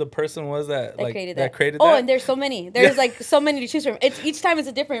 frustrated the person was that Created that that. created Oh, that. and there's so many. There's like so many to choose from. It's each time it's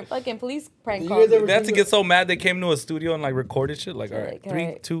a different fucking police prank You call. guys ever They had to seen get so mad they came to a studio and like recorded shit. Like, all right, Like, all 3,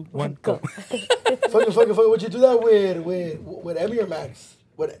 right. 2, 1, go. Fucking, would you do that with Emmy or Max?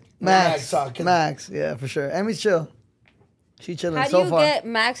 With Max. talking. Max, yeah, for sure. Emmy's chill. She chilling How do so you far. get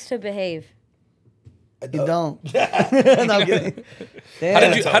Max to behave? You don't. No, I'm kidding.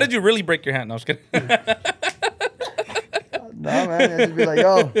 Damn. How did you really break your hand? No, I was kidding. No, man. I just be like,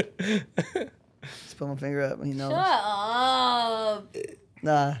 yo. Just put my finger up. You know. Shut up.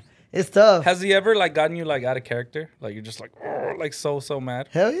 Nah, it's tough. Has he ever like gotten you like out of character? Like you're just like so mad.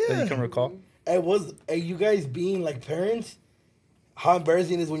 Hell yeah. That you can recall. You guys being like parents, how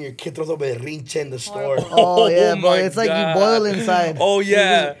embarrassing it is when your kid throws a berrinche in the store. Oh yeah, bro. my It's like God. you boil inside. Oh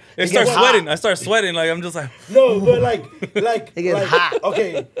yeah. It starts sweating. I start sweating. Like I'm just like. No, but like It gets hot.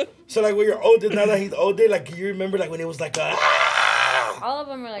 okay. So like when you're older, now that he's older, like you remember like when it was like All of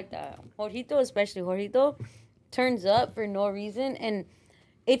them are like that. Jorgito, especially. Jorgito turns up for no reason. And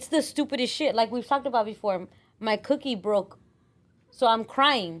it's the stupidest shit. Like we've talked about before. My cookie broke. So I'm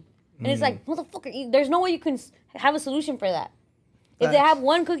crying. And it's like, motherfucker, there's no way you can have a solution for that. If they have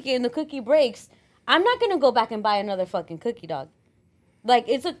one cookie and the cookie breaks, I'm not going to go back and buy another fucking cookie, dog. Like,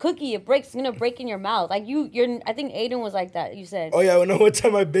 it's a cookie. It breaks. It's going to break in your mouth. Like, I think Aiden was like that, you said. oh yeah, I know one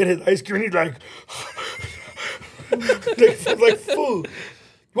time I bit his ice cream, he's like, like food.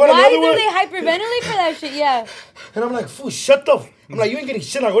 Why do they hyperventilate for that shit? Yeah. And I'm like, fool, shut the I'm like, you ain't getting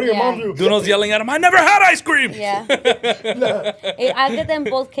shit. I go to your mom's room. Duno's yelling at him, I never had ice cream. Yeah. I get them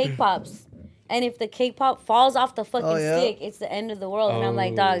both cake pops. And if the cake pop falls off the fucking stick, it's the end of the world. And I'm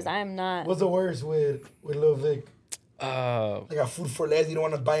like, dogs, I am not. What's the worst with Lil Vic? Uh, Like a food for less. You don't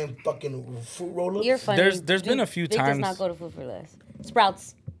want to buy him fucking fruit roll-ups? You're funny. There's been a few Vic times. does not go to Food for Less.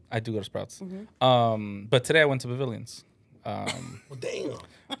 Sprouts. I do go to Sprouts. Mm-hmm. But today I went to Pavilions. Well, damn.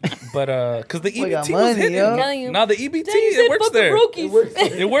 But because the We got EBT was money, hitting. yo. I'm telling you. Now the EBT Then you said it works fucking there.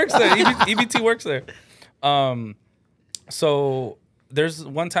 brookies. It works there. EBT works there. So there's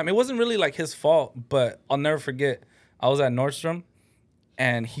one time, it wasn't really like his fault, but I'll never forget. I was at Nordstrom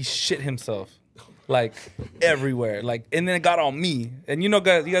and he shit himself like everywhere. Like, and then it got on me. And you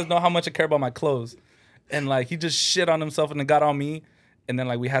guys know how much I care about my clothes. And like he just shit on himself and it got on me. And then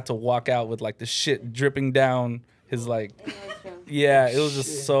like we had to walk out with like the shit dripping down his like. Yeah, it was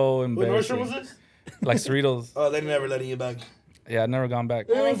just so What embarrassing. Nordstrom was this? Like Cerritos. Oh, they never letting you back. Yeah, I've never gone back.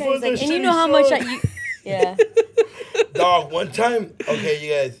 I like how For he's the like, and you shitty know how much song. yeah. Dog, one time, okay,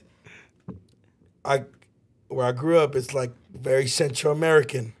 you guys, where I grew up, it's like very Central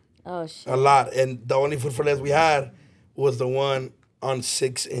American, Oh shit. a lot. And the only food for less we had was the one on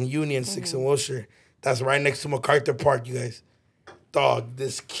 6th and Union, 6th and Wilshire. That's right next to MacArthur Park, you guys. Dog,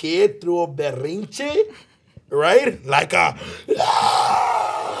 this kid threw a berrinche, right? Like a,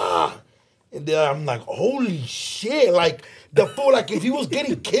 and then I'm like, holy shit. Like, the fool, like, if he was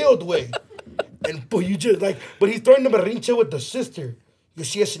getting killed, way. And, but you just, like, but he's throwing the berrinche with the sister. You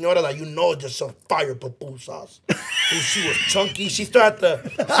see a señora that you know just some fire pupusas. And she was chunky. She still had I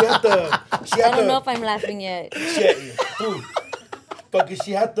don't know if I'm laughing yet. She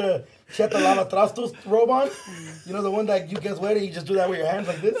had the lava trastos robe on. You know the one that you get wet and you just do that with your hands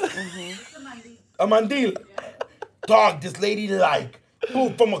like this? A mandil. Dog, this lady like,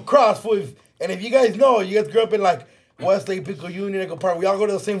 fool, from across, fool. And if you guys know, you guys grew up in like Westlake, Pico Union, Echo Park. We all go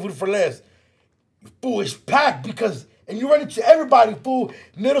to the same food for less. Fool, it's packed because, and you run into everybody, fool.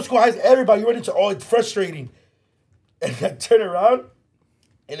 Middle school, high school, everybody. You run into, it's frustrating. And I turn around,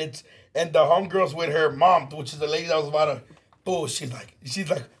 and the homegirl's with her mom, which is the lady that was about to, fool. She's like,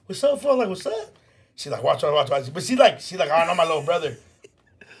 what's up, fool? Like, what's up? She's like, watch out. But she's like, I know my little brother.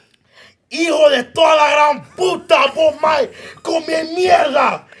 Hijo de toda la gran puta, por my, come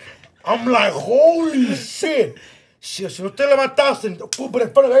mierda. I'm like, holy shit. Si no te levantaste, but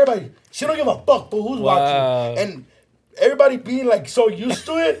in front of everybody, she don't give a fuck for who's watching. And everybody being like so used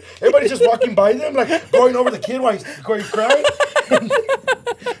to it, everybody's just walking by them, like going over the kid while he's crying.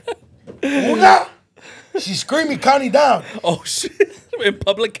 Una, she's screaming, counting down. Oh shit! In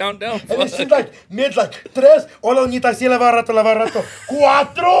public countdown. And then she's like, mid like, tres, hola doñita, sí, lava rato.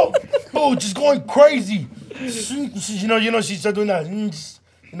 Cuatro, oh, just going crazy. You know, she started doing that.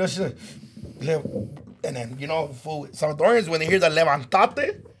 You know, she's like, and then, you know, for Salvadorians, when they hear the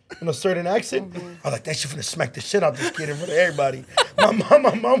levantate in a certain accent, I was like, that shit finna smack the shit out this kid in front of everybody. My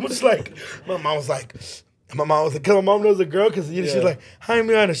mom was like, because my mom knows a girl, because she's like, hi,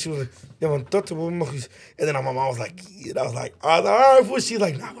 Miana. She was like, levantate. And then my mom was like, yeah. I was like, all right, fool. She's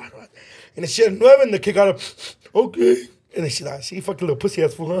like, nah. And then she had 9, and the kid got up, okay. And then she's like, she fucking little pussy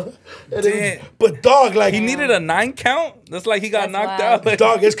ass fool, huh? And then, but dog, like. He needed a 9 count? That's like he got knocked out. Like,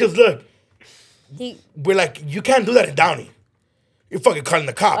 dog, it's because, look. We're like, you can't do that in Downey. You're fucking calling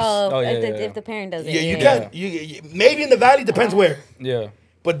the cops. If the parent does it. Yeah, you can't. You, maybe in the valley, depends where. Yeah.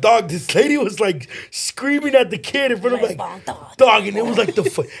 But dog, this lady was like screaming at the kid in front of like, dog, and it was like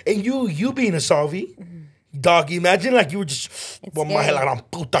and you being a Salvi, dog, imagine like you were just, la gran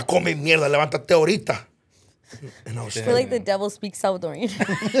puta, come mierda, levántate ahorita. And I was I feel like the devil speaks Salvadorian.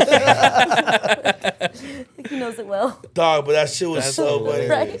 Like he knows it well. dog, but that shit was That's so funny.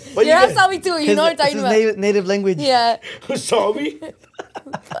 hilarious. Right? But Your you half guys- saw me too. You know what I'm talking about. Native language. Yeah. Who saw me?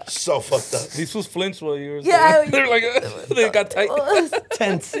 So fucked up. These fools flinched while you were Yeah, saying. They're like, they got tight.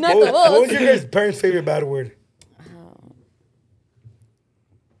 Tense. Not What, the what was most. your guys' parents' favorite bad word?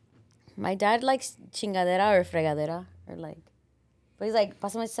 My dad likes chingadera or fregadera or like, but he's like,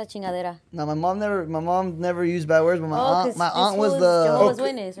 pásame esa chingadera. No, my mom never used bad words, but my Oh, aunt, 'cause my this aunt was fool is the Jehovah's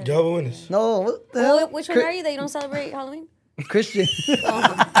Witness. Or- Jehovah's Witness. no. What the Well, hell? which one are you that you don't celebrate Halloween? Christian.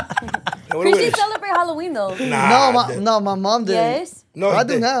 What Christians Witness? celebrate Halloween though. Nah, my mom did. Yes. No, I he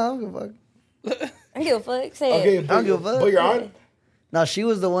do did. now. I don't give a fuck. I don't give a fuck. Say Okay, it. but, don't give a fuck. but your aunt? No, she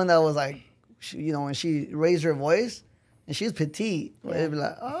was the one that was like, when she raised her voice, and she was petite. It'd be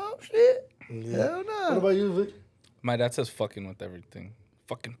like, oh shit, hell What no. about you, Vic? My dad says fucking with everything.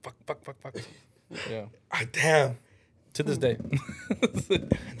 Fucking, fuck. Yeah. Ah, damn. To this day.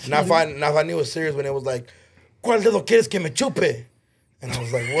 Now if I knew it was serious when it was like, ¿Cuál dedo quieres que me chupe? And I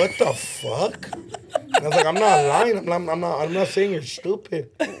was like, what the fuck? And I was like, I'm not lying. I'm not saying you're stupid.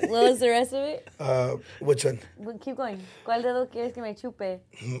 What was the rest of it? Which one? Well, keep going. ¿Cuál dedo quieres que me chupe?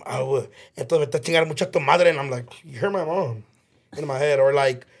 I would. Entonces me está chingando mucho tu madre. And I'm like, you heard my mom. In my head. Or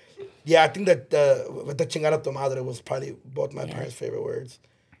like, yeah, I think that me está chingando tu madre was probably both my parents' favorite words.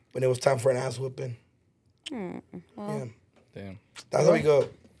 When it was time for an ass whooping. Yeah. Damn. That's how we go.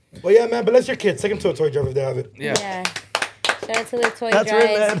 Well, yeah, man, bless your kids. Take them to a toy drive if they have it. Yeah. Yeah. Shout out to the toy That's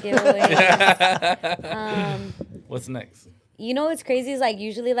right, drives giveaway. What's next? You know what's crazy is like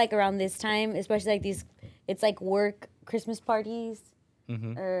usually like around this time, especially like these, it's like work Christmas parties.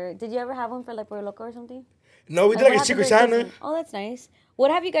 Or did you ever have one for like Puerto Loco or something? No, we did what like a happened Secret for Santa. Christmas? Oh, that's nice.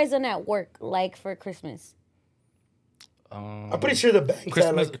 What have you guys done at work like for Christmas? I'm pretty sure the bank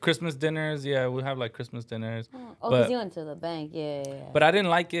had like... Christmas dinners. Yeah, we have like Christmas dinners. Oh, because you went to the bank. Yeah. But I didn't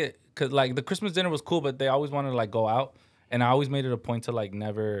like it because like the Christmas dinner was cool, but they always wanted to like go out, and I always made it a point to like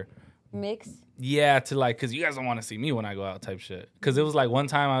never. Mix? Yeah, to like, cause you guys don't want to see me when I go out type shit. Cause it was like one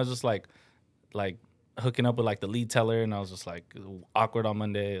time I was just like hooking up with like the lead teller, and I was just like awkward on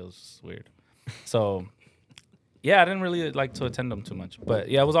Monday. It was just weird. So yeah, I didn't really like to attend them too much. But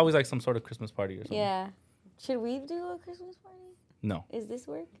yeah, it was always like some sort of Christmas party or something. Yeah. Should we do a Christmas party? No. Is this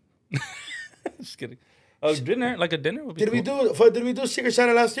work? Just kidding. Oh, dinner, like a dinner would be Did cool. we do Secret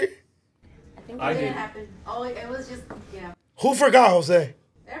Santa last year? I think I we did. did. Happened. Oh, it was just, yeah. Who forgot, Jose?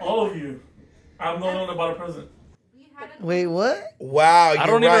 All of you. I'm the only one that bought a present. We had a, Wait, what? Wow, you're I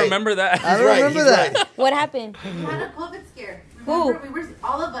don't right. even remember that. I don't Right, remember he's that. right. What happened? we had a COVID scare. Who? Remember, we were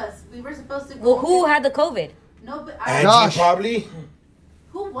all of us. We were supposed to go. Well, who had the COVID? No, but Angie, Josh. probably.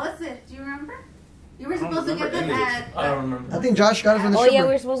 who was it? Do you remember? You were supposed to get them at. I don't remember. I think Josh got it from the Oh yeah, stripper.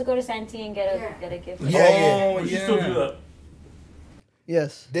 we were supposed to go to Santee and get Yeah. a gift. Yeah. We should still do that.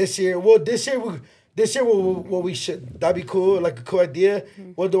 Yes. This year, what we should, that'd be cool, like a cool idea.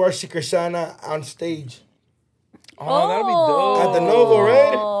 We'll do our Secret Santa on stage. Oh, that'd be dope. At the Novo,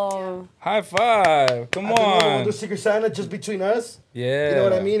 right? Oh. High five. Come At the Novo, we'll on. do Secret Santa just between us. Yeah. You know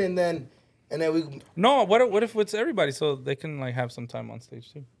what I mean? And then we, No, what if it's everybody so they can like have some time on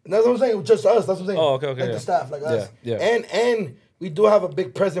stage too? that's what I'm saying, just us, that's what I'm saying. Oh, okay, Like yeah. the staff, like us. Yeah. And we do have a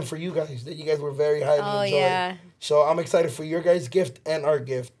big present for you guys that you guys were very highly Oh, enjoying. yeah. So I'm excited for your guys' gift and our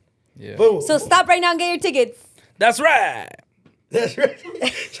gift. Yeah. But, So stop right now and get your tickets. That's right. That's right.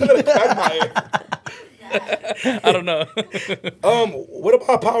 Shout out to Quagmire. I don't know. What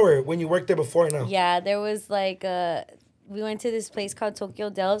about Power when you worked there before now? Yeah, there was like we went to this place called Tokyo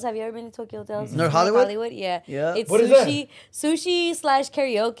Delves. Have you ever been to Tokyo Delves? North It's Hollywood? Hollywood, yeah. Yeah. It's What is that? sushi slash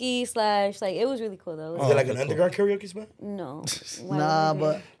karaoke slash like it was really cool though. It was Is it like an underground karaoke spot? no. Why Nah, would it be?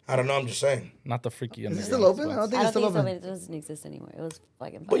 but I don't know. I'm just saying. Not the freaky. is it still open? I don't think I it's don't still think so, open. but it doesn't exist anymore. It was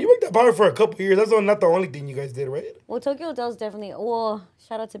fucking But fun. you worked at Power for a couple years. That's not the only thing you guys did, right? Well, Tokyo Delves definitely. Well,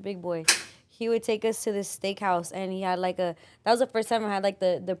 shout out to Big Boy. He would take us to this steakhouse, and he had like that was the first time I had like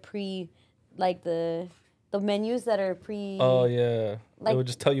the pre, like the menus that are pre. Oh yeah. Like- It would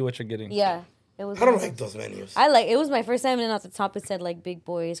just tell you what you're getting. Yeah, it was. I don't like those menus. It was my first time, and at the top it said like Big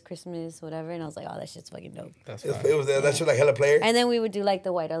Boys Christmas, whatever, and I was like, oh, that shit's fucking dope. That's It fine. was that shit like hella player. And then we would do like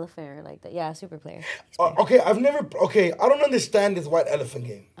the white elephant or like the super player. Okay, I don't understand this white elephant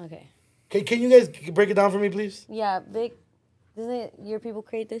game. Okay. Can you guys break it down for me, please? Yeah, big. Doesn't it, your people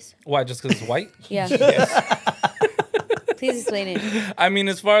create this? Why? Just because it's white? Yeah. Please explain it. I mean,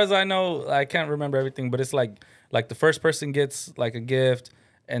 as far as I know, I can't remember everything, but it's like the first person gets like a gift,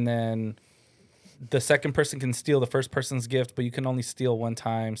 and then the second person can steal the first person's gift, but you can only steal one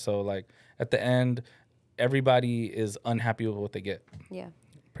time. So like at the end, everybody is unhappy with what they get. Yeah.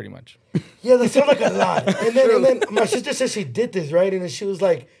 pretty much. Yeah, that sounds like a lot. And then my sister said she did this, right? And then she was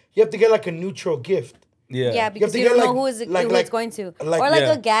like, you have to get like a neutral gift. Yeah. Yeah, because to you get, don't know like- who is like- who like- it's going to, like- or like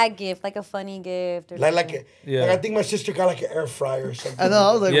Yeah. a gag gift, like a funny gift, or something. Yeah. Like I think my sister got like an air fryer or something. I know.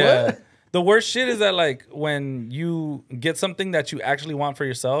 I was like, Yeah. what? The worst shit is that like when you get something that you actually want for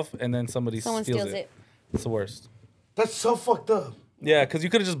yourself and then somebody Someone steals it. It's the worst. That's so fucked up. Yeah, because you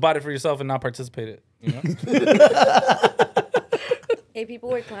could have just bought it for yourself and not participated. You know? Hey, people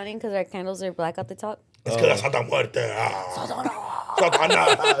were clowning because our candles are black at the top. It's because that's Santa Muerte.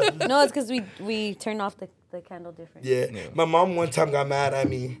 Satana. No, it's because we turned off the candle different. Yeah. My mom one time got mad at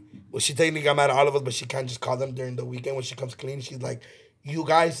me. Well, she technically got mad at all of us, but she can't just call them during the weekend when she comes clean. She's like, you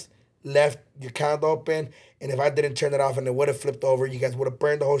guys left your candle open, and if I didn't turn it off and it would have flipped over, you guys would have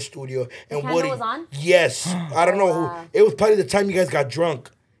burned the whole studio. And candle was on? Yes. I don't know who. It was probably the time you guys got drunk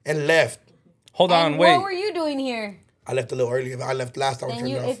and left. Hold on, And wait. what were you doing here? I left a little early. If I left last, I would Then turn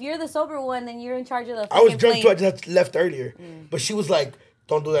you, it off. if you're the sober one, then you're in charge of the. I was fucking drunk too. I flame. just left earlier. But she was like,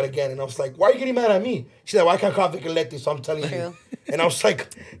 don't do that again. And I was like, why are you getting mad at me? She's like, well, I can't call Vicoletti, so I'm telling you. True. And I was like,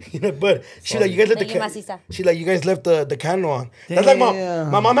 but she's like, you guys left the Thank you, candle. Masisa. She's like, you guys left the candle on. That's like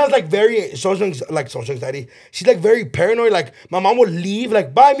my mom has like very social anxiety. She's like very paranoid. Like my mom would leave,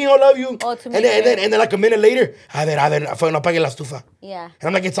 like, bye, mijo, love you. Oh, to and make then, sure. and then like a minute later, a ver, fue, no apague la estufa. Yeah. And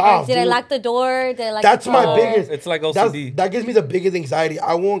I'm like, it's off. Did I dude. lock the door? Did I lock That's the my door? biggest. It's like that's- OCD. That gives me the biggest anxiety.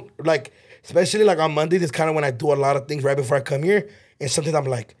 I won't like, especially like on Mondays. It's kind of when I do a lot of things right before I come here, and sometimes I'm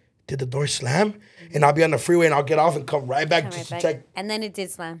like, did the door slam? And I'll be on the freeway and I'll get off and come right back Come just right to back. check. And then it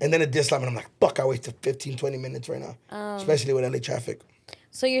did slam. And then it did slam, and I'm like, fuck! I wasted 15, 20 minutes right now, especially with LA traffic.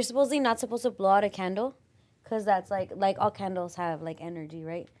 So you're supposedly not supposed to blow out a candle, because that's like all candles have like energy,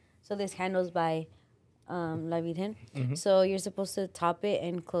 right? So this candle's by La Virgen. So you're supposed to top it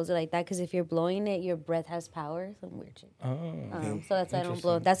and close it like that, because if you're blowing it, your breath has power. Some weird shit. So that's why I don't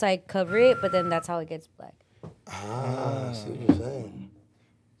blow. That's why I cover it, but then that's how it gets black. I see what you're saying.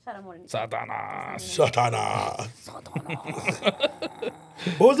 Shut up, Morenito. Satanas. Satana.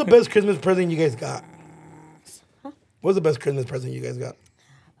 What was the best Christmas present you guys got? What was the best Christmas present you guys got?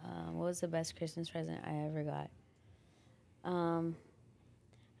 What was the best Christmas present I ever got?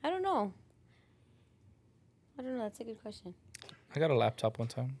 I don't know. That's a good question. I got a laptop one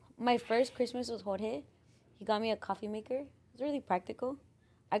time. My first Christmas was Jorge. He got me a coffee maker. It was really practical.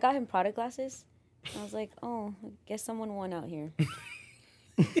 I got him product glasses. I was like, oh, I guess someone won out here.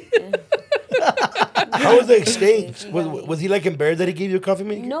 How was the exchange? Was he like embarrassed that he gave you a coffee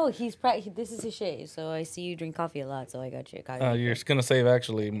maker? No, this is his shit. So I see you drink coffee a lot, so I got you a coffee. You're gonna save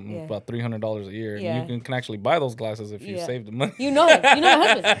actually Yeah. about $300 a year. Yeah. And you can actually buy those glasses if you Yeah. save the money. You know it. You know my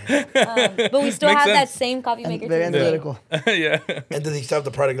husband. But we still Makes have that sense. same coffee maker. Very to this day. analytical. Yeah. And does he still have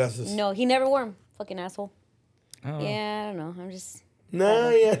the product glasses? No, he never wore them. Fucking asshole. Oh. Yeah, I don't know. I'm just Nah,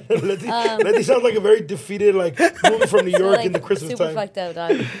 yeah. Letty sounds like a very defeated, like, movie from New York like, in the Christmas super time. fucked up,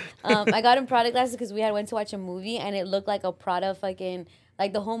 dog. I got him Prada glasses because we had went to watch a movie and it looked like a Prada fucking,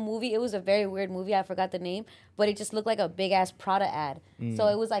 like the whole movie. It was a very weird movie. I forgot the name, but it just looked like a big ass Prada ad. So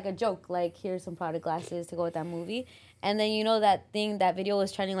it was like a joke, like here's some Prada glasses to go with that movie. And then you know that video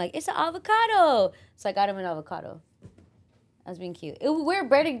was trending like it's an avocado. So I got him an avocado. I was being cute. We're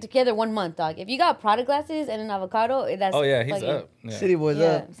barely together 1 month, dog. If you got Prada glasses and an avocado, that's Oh yeah, he's fucking- up. Yeah. City boys Yeah,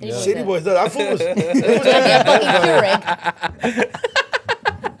 up. City boys, that fool was. fucking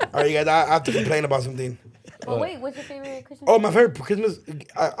Keurig. All right, you guys, I have to complain about something. But wait, what's your favorite Christmas? Oh, my favorite Christmas,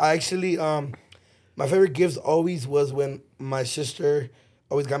 I actually, my favorite gifts always was when my sister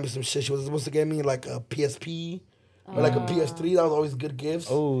always got me some shit. She was supposed to get me like a PSP or like a PS3. That was always good gifts.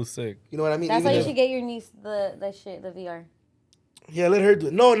 Oh, sick. You know what I mean? That's Even why you if- should get your niece the VR. Yeah, let her do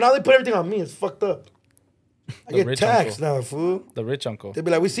it. No, now they put everything on me. It's fucked up. I The get rich taxed uncle. now, fool. The rich uncle. They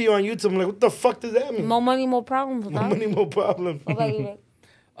be like, we see you on YouTube. I'm like, what the fuck does that mean? More money, more problems. More money, more problem. What about you, Rick?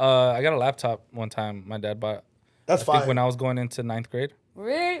 I got a laptop one time. My dad bought. That's I think fine. when I was going into 9th grade.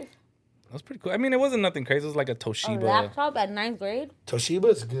 Rick? That was pretty cool. I mean, it wasn't nothing crazy. It was like a A Toshiba. laptop at 9th grade?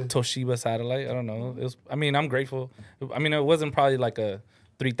 Toshiba's good. Toshiba satellite. I don't know. It was. I mean, I'm grateful. I mean, it wasn't probably like a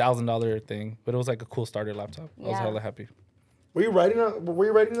 $3,000 thing, but it was like a cool starter laptop. I was Yeah. hella happy. Were you writing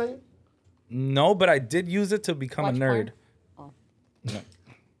that? No, but I did use it to become Watch a nerd. porn? No.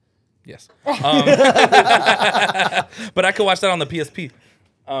 Yes. But I could watch that on the PSP.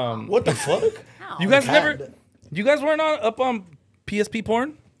 What the fuck? You guys God. never. You guys weren't up on PSP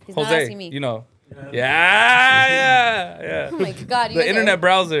porn? He's not Jose, asking me. you know. Yeah. Oh my God. You The guys internet are,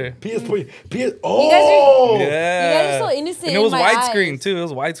 browser. PS. Oh. Yeah. You guys are so innocent And it was in my widescreen eyes. too. It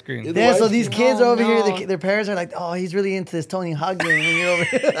was widescreen. It- Yeah, so these kids are over no. here. Their parents are like, "Oh, he's really into this Tony Hawk game," and you're over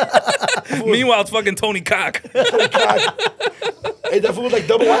here. Meanwhile, it's fucking Tony Cock. Hey, Hey, that fool was like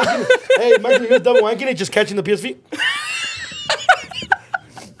double wanking. Hey, imagine he was double wanking and just catching the PSV.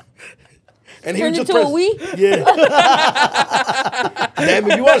 And he Turn would just into a press. Wii? Yeah. Damn,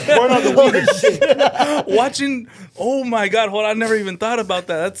 if you watch porn on the Wii, this shit. Watching. Oh my God! Hold on, I never even thought about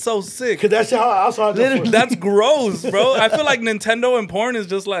that. That's so sick. Cause that's how I also had the That's gross, bro. I feel like Nintendo and porn is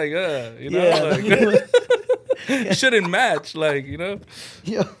just like, you know, like, it shouldn't match, like, you know.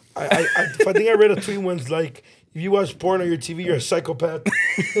 Yeah. I think I read a tweet once like, if you watch porn on your TV, you're a psychopath.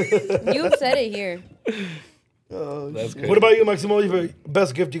 You've said it here. That's crazy. What about you, Maximo? What's your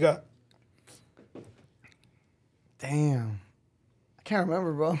best gift you got? Damn. I can't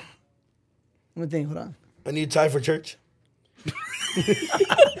remember, bro. Let me think. Hold on. I need tie for church.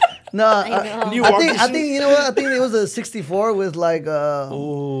 No, You I walk think your I shit? think you know what? I think it was a 64 with like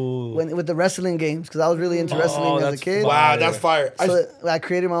Ooh. with the wrestling games because I was really into wrestling as a that's kid. fire. Wow, that's fire. So I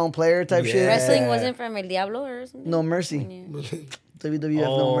created my own player type shit. Wrestling wasn't from El Diablo or something? No Mercy. WWF No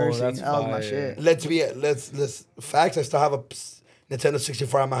Oh, Mercy. that's That was my fire. shit. let's facts. I still have a Nintendo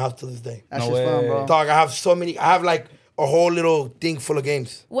 64 at my house to this day. That's No just fun, way. bro. Dog, I have so many. I have like a whole little thing full of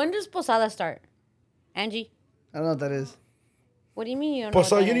games. When does Posada start? Angie? I don't know what that is. What do you mean you don't know?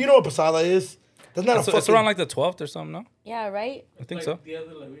 Posada, what that you is? know what Posada is? That's not It's, a it's fucking. around like the 12th or something, no? Yeah, right? I think Like, so. Dia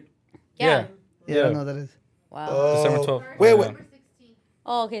de la Virgen. Yeah. Yeah, I don't know what that is. Wow. December 12th. Wait, Yeah. wait,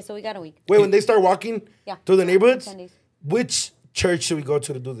 Oh, okay, so we got a week. wait. When they start walking Yeah. through the neighborhoods, 10 days. which church should we go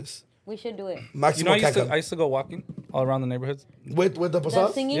to do this? We should do it. You Maximo know, Caca. I used to go walking all around the neighborhoods. With the The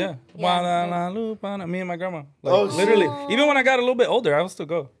Posada? singing? Yeah. Yeah. Me and my grandma. Like, Oh, literally. Even when I got a little bit older, I would still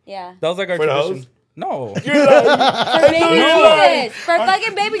go. Yeah. That was like our For the tradition. hoes? No. You're like, For baby Jesus. For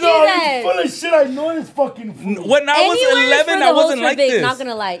fucking baby no, he's full Jesus. of shit. I know it's fucking fool. When I was Anywhere is for 11, the I wasn't hoes like for Vic, this. not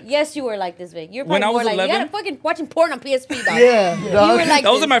gonna lie. Yes, you were like this, Vic. You're When probably I more was like, 11? you gotta fucking watching porn on PSP, dog. Yeah, You dog. were like That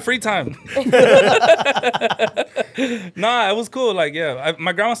was this. in my free time. Nah, it was cool. Like, yeah,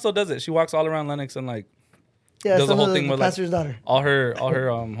 my grandma still does it. She walks all around Lenox and like Yeah, does the some whole of thing the with like pastor's daughter. all her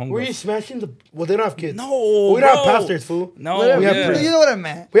homegirls. Were you smashing the? Well, they don't have kids. No, we don't have bro. pastors, fool. No, Whatever. we have yeah. priests. You know what I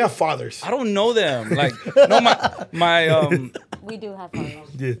meant. We have fathers. I don't know them. Like, no, my We do have fun.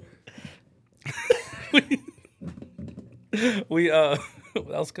 Yeah. we that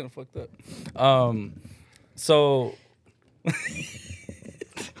was kind of fucked up. So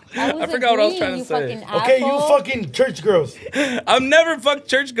I forgot what I was trying to you say. Fucking Okay, you asshole. fucking church girls. I've never fucked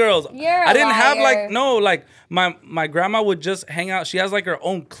church girls. You're a I didn't have liar. like my grandma would just hang out. She has like her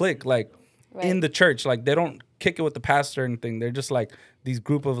own clique like in Right. the church. Like they don't kick it with the pastor or anything. They're just like these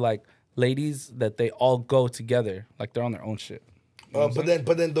group of like ladies that they all go together. Like they're on their own shit. But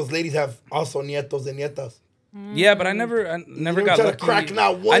then those ladies have also nietos and nietas. Yeah, but I never don't got try to lucky. crack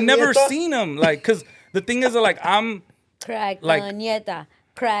not one I never nieta? seen them like cuz the thing is that like I'm Crack Like- the nieta.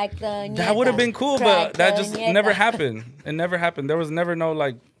 Crack the nieta. that would have been cool, Crack but that the just nieta. never happened. It never happened. There was never no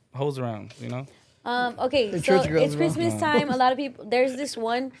like hoes around, you know? Okay, so church girls, it's bro. Christmas time. A lot of people. There's this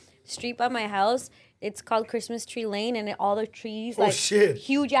one street by my house. It's called Christmas Tree Lane, and all the trees, Oh, like shit.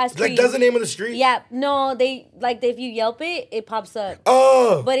 huge ass trees. Like that's the name of the street. Yeah, no, they like if you Yelp it, it pops up.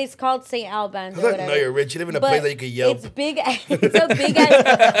 Oh. But it's called St. Albans I or was like, whatever. no, you're rich. You live in a But place that you can yelp. It's big. It's a big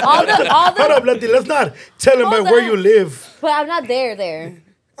ass. all Hold the. up, Letty. Let's not tell him by Hold where up. you live. But I'm not there.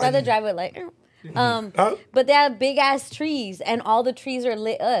 So I have to drive it like. Huh? But they have big ass trees, and all the trees are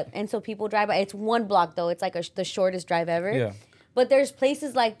lit up, and so people drive by. It's one block though. It's like the shortest drive ever. Yeah. But there's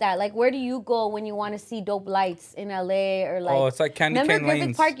places like that. Like, where do you go when you want to see dope lights in LA or like? Oh, it's like candy remember cane Griffith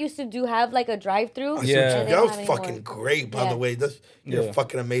lanes. Park used to have like a drive-through. Yeah. and they That don't was have fucking anymore. great, by Yeah. the way. You're Yeah.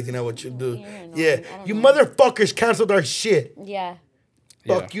 fucking amazing at what you do. You're annoying. Yeah. I don't You know. motherfuckers canceled our shit. Yeah.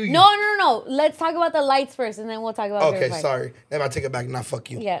 Fuck you. No. Let's talk about the lights first, and then we'll talk about. Okay, Griffith Park. sorry. Then I take it back. Nah,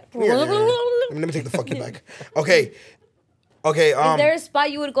 fuck you. Yeah. Let me take the fucking back. Okay. Okay. Is there a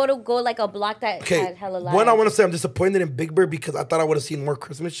spot you would go like a block that Okay. had hella lights? One, I want to say I'm disappointed in Big Bird because I thought I would have seen more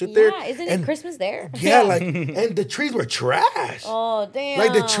Christmas shit there. Yeah, isn't And it Christmas there? Yeah, like, and the trees were trash. Oh damn.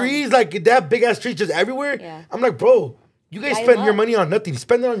 Like the trees, like that big ass trees just everywhere. Yeah. I'm like, bro, you guys Light spend 'em your up. money on nothing.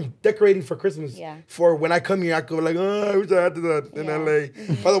 Spend it on decorating for Christmas. Yeah. For when I come here, I go like, oh, I wish I had that in Yeah.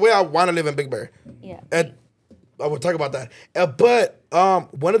 LA. By the way, I want to live in Big Bear. Yeah. And I will talk about that. But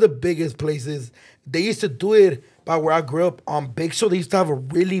one of the biggest places, they used to do it by where I grew up on Big Show. They used to have a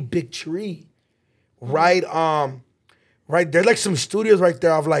really big tree. Right, right. There's like some studios right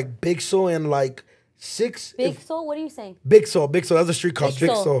there of like Big Show and like six. Big Soul? What are you saying? Big Soul. That's a street called Big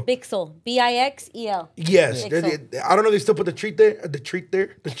Soul. Big Soul. Bixel. Yes. Big Soul. I don't know if they still put the treat there. The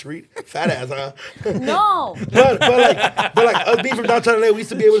treat. Fat ass, huh? No. but like us being from downtown LA, we used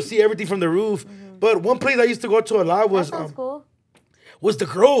to be able to see everything from the roof. But one place I used to go to a lot That was sounds cool. the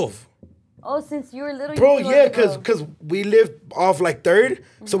Grove. Oh, since you were little, Bro, you yeah, used to go to the cause we lived off like 3rd,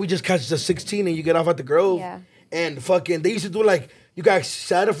 so we just catch the 16 and you get off at the Grove. Yeah. And fucking, they used to do like, you got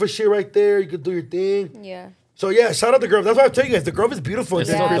excited for shit right there. You could do your thing. Yeah. So yeah, shout out the Grove. That's why I tell you guys, the Grove is beautiful. It's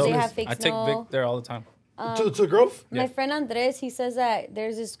during so Yeah, dope. they Christmas. have fake I take snow. Vic there all the time. To the Grove? My Yeah. friend Andres, he says that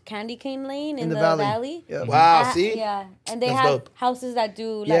there's this candy cane lane in In the the valley. valley. Yeah. Wow, Ah, see? Yeah, and they That's have dope. houses that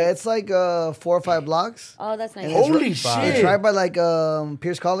do like. Yeah, it's like 4 or 5 blocks. Oh, that's nice. And it's Holy It's shit. right by like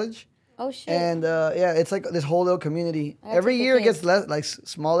Pierce College. Oh shit. And yeah, it's like this whole little community. I have Every to year it pick gets in. less, like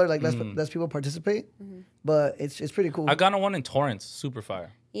smaller, like less people participate. But it's pretty cool. I got on one in Torrance, super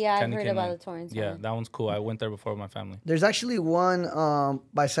fire. yeah, I've Candy heard cane about lane. the Torrance. Yeah, one. that one's cool. I went there before with my family. There's actually one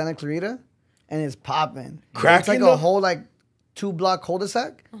by Santa Clarita, and it's popping. It's Cracking like though? a whole like 2-block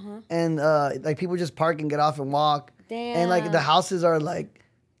cul-de-sac, and like people just park and get off and walk. And like the Damn. houses are like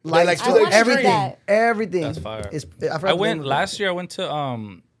like lights, to the wanna do everything, that. everything. That's fire. I forgot I the went name of it. last year. I went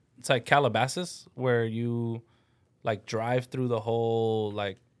to it's like Calabasas, where you like drive through the whole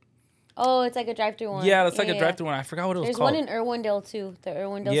like. Oh, it's like a drive-through one. Yeah, it's like a drive-through one. I forgot what it was There's called. one in Irwindale too. The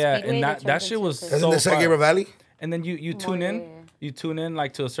Irwindale Yeah, Speedway. and that turns shit into was Christmas. Isn't so the San fire. Gabriel Valley? And then you tune yeah, in, yeah. you tune in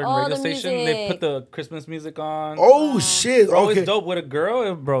like to a certain Oh, radio the station. They put music. the Christmas music on. Oh shit. Bro, Okay. it's dope with a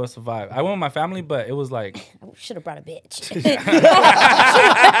girl. Bro, it's a vibe. I went with my family, but it was like I should have brought a bitch.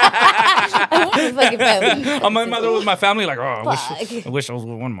 I want a fucking family. I'm my mother with my family. Like, oh, Fuck. I wish I was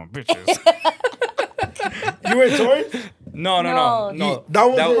with one of my bitches. You were in Torrance? No. That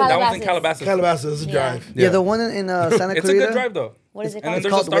was that was in Calabasas. Calabasas. Yeah. Calabasas is a drive. Yeah, the one in Santa Clarita. It's a good drive though. What is it And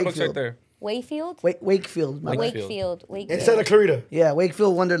then called? there's a It's Starbucks called right there. Wayfield? Wakefield. my bad. Wakefield. Wakefield. In Santa Clarita. Yeah,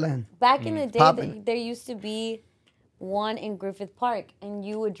 Wakefield Wonderland. Back in the day, Poppin'. there used to be one in Griffith Park, and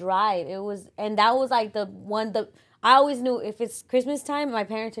you would drive. And that was like the one. I always knew if it's Christmas time, my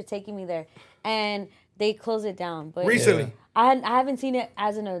parents are taking me there, and they close it down. But Recently. I haven't seen it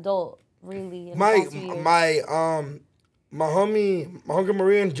as an adult really. In the My past few years. my homie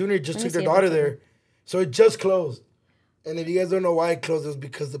Maria and Junior just Let me took their see a daughter picture. there. So it just closed. And if you guys don't know why it closed, it was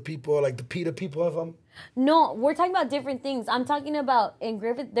because the people, like the PETA people of them. No, we're talking about different things. I'm talking about in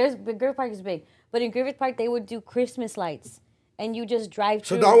Griffith. Griffith Park is big, but in Griffith Park they would do Christmas lights, and you just drive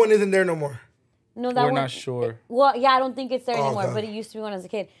So through. that one isn't there no more. No, that We're one. not sure. Well, yeah, I don't think it's there Oh, anymore, okay. but it used to be when I was a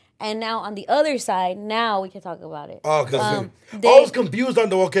kid. And now on the other side, now we can talk about it. Oh, okay. I they- was confused on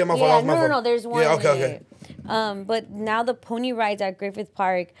the, okay, my fault. Yeah, my fault. no. There's one. Yeah, okay. But now the pony rides at Griffith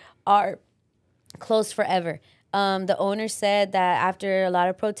Park are closed forever. The owner said that after a lot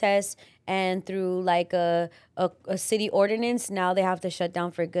of protests and through like a city ordinance, now they have to shut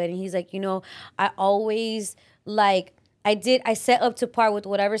down for good. And he's like, I always like. I set up to par with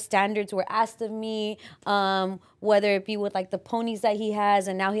whatever standards were asked of me, whether it be with like the ponies that he has,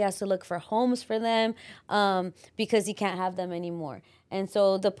 and now he has to look for homes for them because he can't have them anymore. And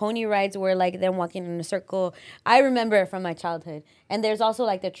so the pony rides were like them walking in a circle. I remember it from my childhood. And there's also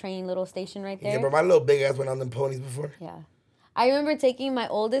like the train little station right there. Yeah, but my little big ass went on them ponies before. Yeah. I remember taking my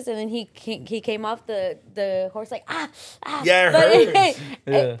oldest, and then he came off the horse like, ah. Yeah, it But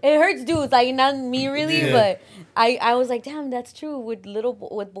hurts. it hurts dudes, like not me really, Yeah. but I was like, damn, that's true. With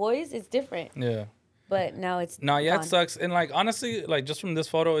with boys, it's different. Yeah. But now it's No, yeah, gone. it sucks. And like honestly, like just from this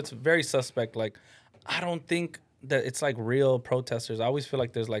photo, it's very suspect. Like, I don't think that it's like real protesters. I always feel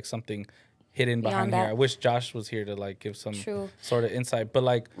like there's like something hidden behind Beyond here. that. I wish Josh was here to like give some True. sort of insight. But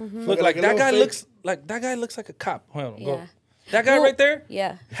like, look, Like like a that little guy fake- looks like a cop. Hold on, go. Yeah. That guy Well, right there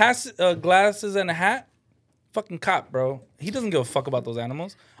Yeah. has glasses and a hat. Fucking cop, bro. He doesn't give a fuck about those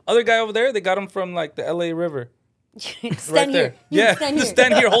animals. Other guy over there, they got him from like the LA River. stand Right here. there. Yeah, Stand just here.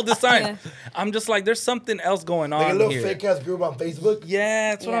 stand here, hold the sign. Yeah. I'm just like, there's something else going on Like a little here. fake ass group on Facebook. Yeah,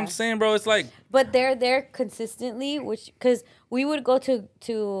 that's what I'm Yeah. saying, bro. It's like, But they're there consistently, which because we would go to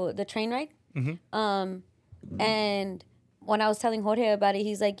the train ride, and when I was telling Jorge about it,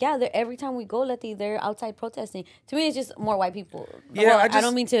 he's like, "Yeah, every time we go, Letty, they're outside protesting." To me, it's just more white people. Yeah, Well, I I just-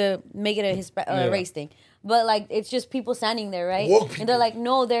 don't mean to make it a race thing, but like it's just people standing there, right? Woke And people. they're like,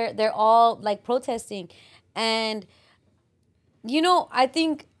 "No, they're all like protesting," and I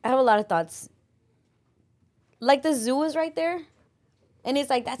think I have a lot of thoughts. Like the zoo is right there, and it's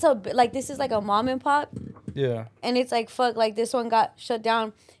like this is like a mom and pop. yeah. And it's like, fuck, like this one got shut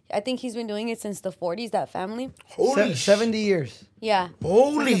down. I think he's been doing it since the 40s, that family. Holy shit. 70 years. Yeah.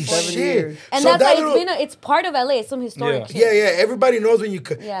 Holy 70 shit. years. And So that's that why little- it's part of LA. It's some historic Yeah. shit. Yeah. Everybody knows when you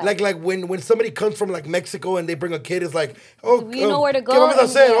Yeah. like when somebody comes from like Mexico and they bring a kid, it's like, oh, You know where to go, ¿Qué vamos a and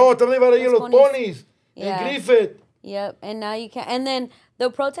hacer? yeah, Oh, tell me about those los ponies. ponies. Yeah. In Griffith. Yep. And now you can. And then the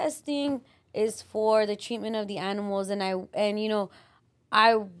protesting is for the treatment of the animals. And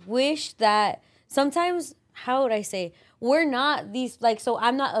I wish that sometimes, how would I say, we're not these like. So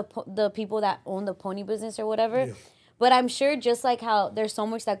I'm not the people that own the pony business or whatever. Yeah. But I'm sure just like how there's so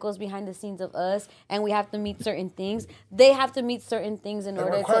much that goes behind the scenes of us and we have to meet certain things, they have to meet certain things in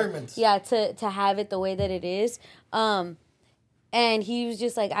order to have it the way that it is. And he was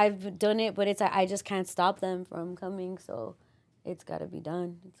just like, I've done it, but it's like, I just can't stop them from coming. So it's got to be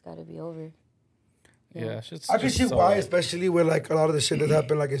done. It's got to be over. Yeah, I can see why, especially with like a lot of the shit that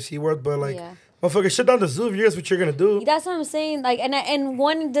happened like in SeaWorld, but like, motherfucker, shut down the zoo if that's what you're gonna do. That's what I'm saying. Like, and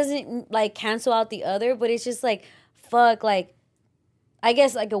one doesn't like cancel out the other, but it's just like, fuck, like, I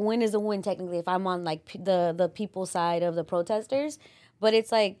guess like a win is a win technically if I'm on like the people side of the protesters, but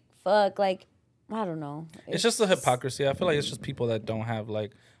it's like, fuck, like, I don't know. It's just a hypocrisy. I feel like it's just people that don't have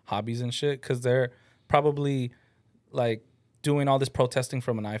like hobbies and shit because they're probably like doing all this protesting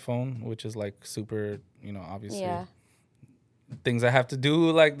from an iPhone, which is like super, you know, obviously things I have to do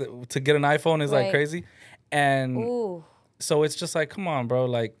like to get an iPhone is like crazy. And so it's just like, come on, bro.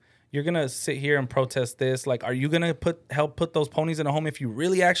 Like, you're going to sit here and protest this. Like, are you going to help put those ponies in a home if you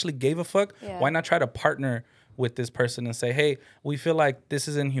really actually gave a fuck? Yeah. Why not try to partner with this person and say, hey, we feel like this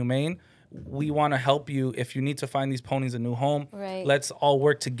is inhumane. We want to help you. If you need to find these ponies a new home, let's all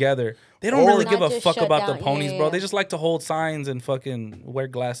work together. They don't really give a fuck about the ponies, bro. They just like to hold signs and fucking wear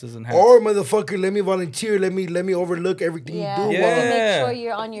glasses and hats. Or motherfucker, let me volunteer. Let me overlook everything you do. Make sure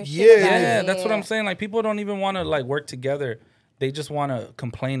you're on your shit. Yeah, that's what I'm saying. Like, people don't even want to like work together. They just want to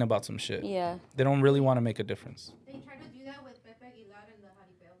complain about some shit. Yeah. They don't really want to make a difference. They try to do that with Pepe Aguilar and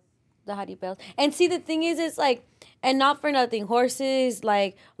the Jaripels. And see, the thing is, it's like, and not for nothing, horses,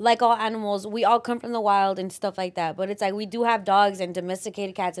 like all animals, we all come from the wild and stuff like that. But it's like, we do have dogs and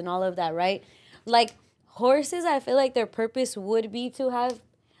domesticated cats and all of that, right? Like, horses, I feel like their purpose would be to have,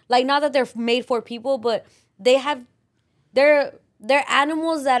 like, not that they're made for people, but they have, they're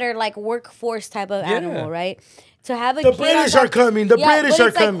animals that are like workforce type of animal, right? To have a the British are coming. The British are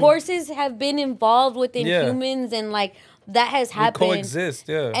coming. Like horses have been involved within humans, and like that has happened. We coexist,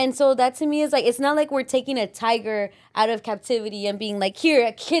 And so that to me is like, it's not like we're taking a tiger out of captivity and being like,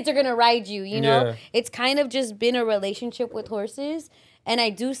 here, kids are gonna ride you. You know, it's kind of just been a relationship with horses. And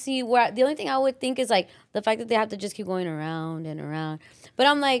I do see where the only thing I would think is like the fact that they have to just keep going around and around. But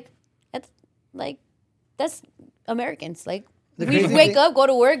I'm like, that's Americans, like. We wake up, go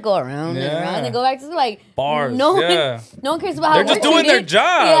to work, go around and around, and go back to like bars. No one cares about how they're just doing their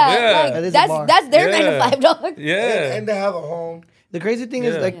job. Like, that's their 9 to 5 dog. Yeah, and they have a home. The crazy thing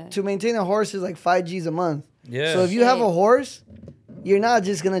is like to maintain a horse is like 5 G's a month. Yeah. So if you have a horse, you're not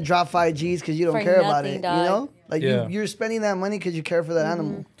just gonna drop 5 G's because you don't care about it. Dog. You know, like you're spending that money because you care for that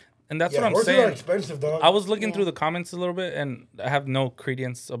animal. And that's what I'm saying. Horses are expensive, dog. I was looking through the comments a little bit, and I have no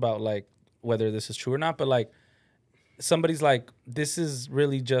credence about like whether this is true or not, but like. Somebody's like, this is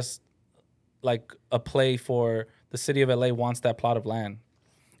really just like a play for the city of LA wants that plot of land.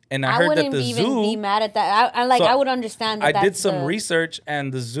 And I heard that the zoo... I wouldn't even be mad at that. I would understand that. I did some research,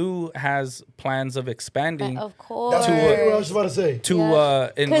 and the zoo has plans of expanding. Of course. That's what I was about to say.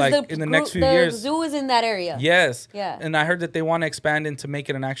 In the next few years. The zoo is in that area. Yes. Yeah. And I heard that they want to expand into make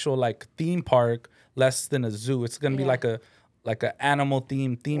it an actual like theme park, less than a zoo. It's going to be like a animal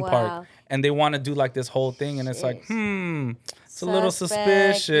theme park, and they want to do like this whole thing, and it's like, it's a little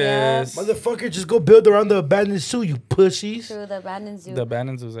suspicious. Yeah. Motherfucker, just go build around the abandoned zoo, you pussies. True, the abandoned zoo. The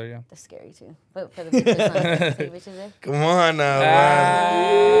abandoned zoos are, That's scary too. But for the bitches there. Come on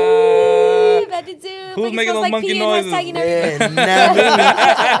now. Abandoned zoo. Who's making those monkey noises?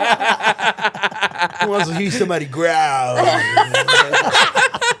 Who wants to hear somebody growl?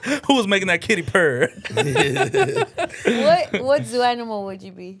 Who was making that kitty purr? What zoo animal would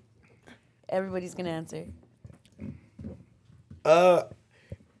you be? Everybody's gonna answer.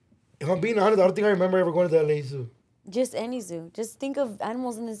 If I'm being honest, I don't think I remember ever going to the LA Zoo. Just any zoo. Just think of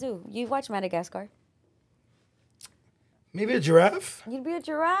animals in the zoo. You watch Madagascar. Maybe a giraffe. You'd be a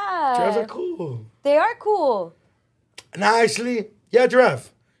giraffe. Giraffes are cool. They are cool. Nah, actually,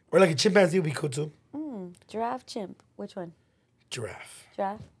 giraffe. Or like a chimpanzee would be cool too. Giraffe, chimp. Which one? Giraffe.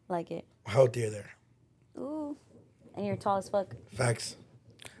 Giraffe? Like it. How healthy are they? Ooh. And you're tall as fuck. Facts.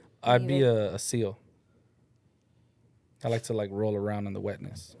 I'd be a seal. I like to like roll around in the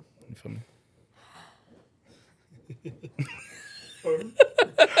wetness. You feel me?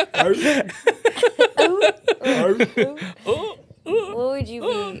 What would you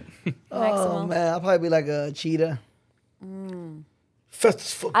be, Macksimo? Oh man, I'll probably be like a cheetah.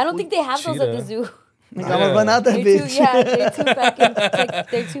 I don't think they have those at the zoo. I'm gonna run out that bitch.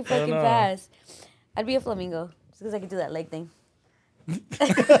 They're too fucking fast. I'd be a flamingo just because I could do that leg thing. Do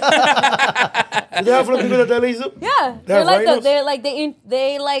they have flamingos at the LA Zoo? Yeah, they are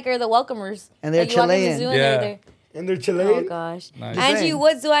the welcomers. And they're Chilean. And they're Oh Chilean. gosh. Nice. Angie, Same.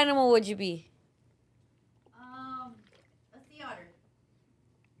 what zoo animal would you be? A sea otter.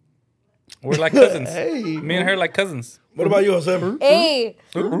 We're like cousins. Hey. Me and her like cousins. What about you, Jose? Hey,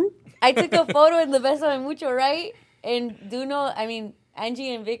 I took a photo in the Besame Mucho, right? And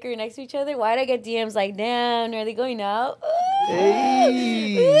Angie and Vic are next to each other. Why'd I get DMs like, damn, are they going out?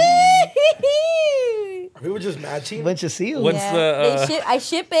 Hey. We were just matching. Bunch of seals. What's I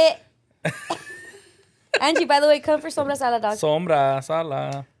ship it. Angie, by the way, come for Sombra Sala, dog. Sombra,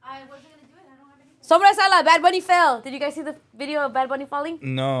 sala. I wasn't gonna do it. I don't have any. Sombra Sala, Bad Bunny fell. Did you guys see the video of Bad Bunny falling?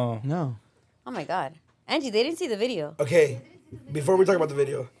 No. No. Oh my God. Angie, they didn't see the video. Okay, before we talk about the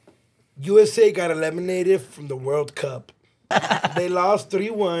video, USA got eliminated from the World Cup. They lost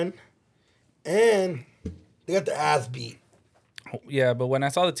 3-1, and they got their ass beat. Yeah, but when I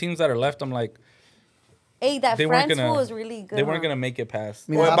saw the teams that are left, I'm like, Hey, that They weren't France gonna- fool was really good. they weren't huh? gonna make it past.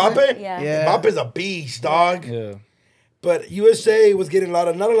 mean, Well, Mbappe? Mbappe? Yeah. Yeah. Mbappe's a beast, dog. Yeah. But USA was getting not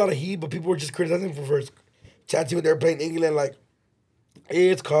a lot of heat, but people were just criticizing for first chatting when they were playing England, like,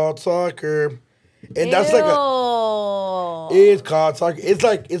 it's called soccer. And that's like it's called soccer.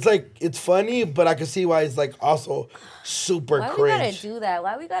 It's funny, but I can see why it's like also super Why we cringe. gotta do that?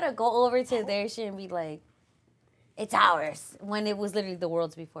 Why we gotta go over to their shit and be like, it's ours, when it was literally the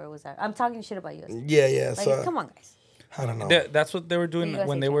world's before it was ours? I'm talking shit about you. Yeah. Like, So come on, guys. I don't know That's what they were doing USA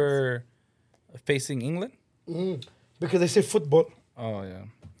when they chance. were facing England. because they say football. Oh yeah.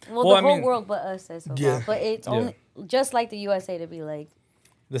 Well, Well, the I whole mean- world but us says so. Yeah. But it's only just like the USA to be like,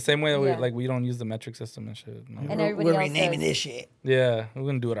 The same way that Yeah. we don't use the metric system and shit. No. and everybody We're else renaming does. this shit. Yeah, we're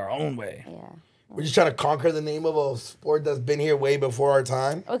gonna do it our own way. Yeah. We're just trying to conquer the name of a sport that's been here way before our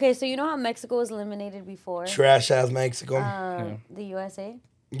time. Okay, so you know how Mexico was eliminated before Trash ass Mexico. the USA?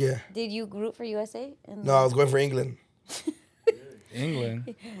 Yeah. Did you root for USA? No, I was going for England.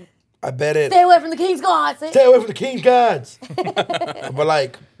 England. I bet it. Stay away from the King's gods. Stay away from the King Gods. But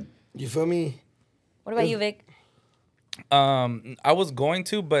like, you feel me? What about you, Vic? I was going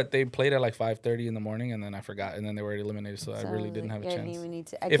to, but they played at like 5:30 in the morning, and then I forgot, and then they were already eliminated, so I really didn't have a Yeah, I didn't chance. even need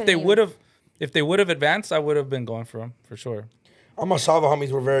to- I If couldn't they even- would have advanced, I would have been going for them for sure. All my Salva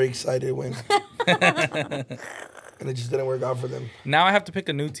homies were very excited when, and it just didn't work out for them. Now I have to pick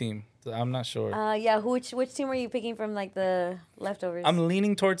a new team. So I'm not sure. Yeah, which team were you picking from, like, the leftovers? I'm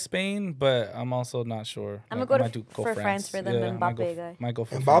leaning towards Spain, but I'm also not sure. I'm Like, gonna I go might for France for them, I might Mbappe guy. Might go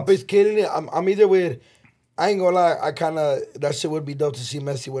for Mbappe's France. killing it. I'm either with. I ain't gonna lie. I kind of that shit would be dope to see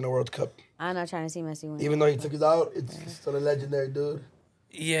Messi win a World Cup. I'm not trying to see Messi win. Even though he took it out, it's still a legendary dude.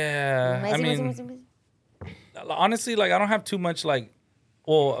 Yeah, Messi, I mean, Messi. honestly, like I don't have too much like.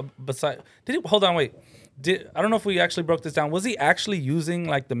 Well, besides, hold on, wait. I don't know if we actually broke this down. Was he actually using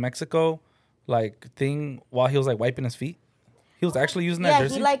like the Mexico like thing while he was like wiping his feet? He was actually using that Yeah,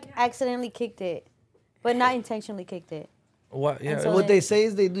 jersey. he like accidentally kicked it, but not intentionally kicked it. What? Yeah. so What they say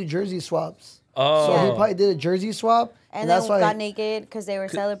is they do jersey swaps. oh. So he Yeah. probably did a jersey swap, And and then that's why. got naked because they were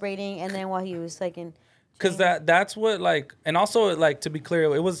celebrating, and then while he was fucking. Because that's what like, and also like to be clear,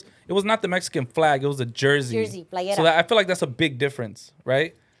 it was not the Mexican flag, it was a jersey. Jersey, playera. So I feel like that's a big difference,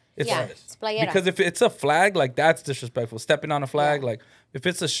 right? Yeah, it's playera. Because if it's a flag, like that's disrespectful. Stepping on a flag, like if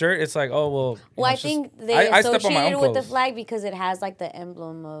it's a shirt, it's like, oh well. Well, I it's just- think they I step on my associated own it with the clothes. flag because it has like the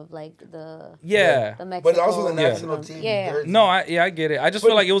emblem of like the Yeah. the Mexico. But also the Yeah. national team. Yeah. jersey. No, I get it. I just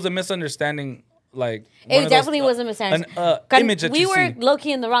feel like it was a misunderstanding. Like one It of those- definitely was a misunderstanding. image that we you were see. low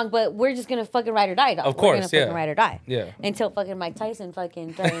key in the wrong, but we're just gonna fucking ride or die, dog. Of We're course, gonna fucking yeah. ride or die. Yeah. Until fucking Mike Tyson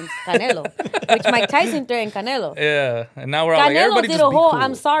fucking threatens Canelo, which Mike Tyson threatened Canelo. Yeah, and now we're all like, Canelo everybody did just a be whole cool.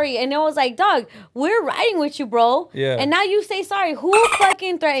 "I'm sorry," and it was like, dog, we're riding with you, bro. Yeah. And now you say sorry. Who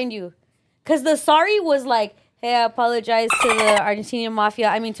fucking threatened you? Because the sorry was like, hey, I apologize to the Argentinian mafia.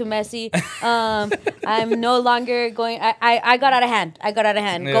 I mean, to Messi. I'm no longer going. I got out of hand. I got out of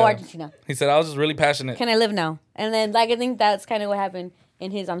hand. Go Yeah. Argentina. He said I was just really passionate. Can I live now? And then, like, I think that's kind of what happened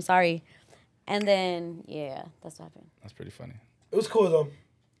in his "I'm sorry." And then, yeah, that's what happened. That's pretty funny. It was cool though.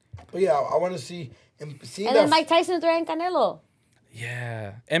 But yeah, I want to see and seeing And that. then Mike Tyson threatened Canelo.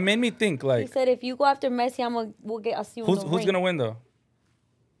 Yeah, it made me think He like, said, "If you go after Messi, I'll see you in the who's ring." gonna win though?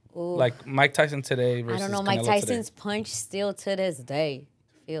 Ooh. Like Mike Tyson today I versus don't know. Canelo Mike Tyson's today. punch still to this day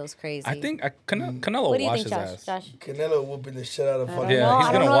feels crazy. I think Canelo What do you wash think, his Josh? ass. Josh? Canelo whooping the shit out of I fucking. don't Yeah, know. he's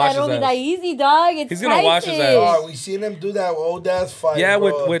I gonna don't know. wash That don't his be that ass. easy, dog. It's He's gonna wash his Tyson. ass. Oh, we seen him do that old ass fight. Yeah,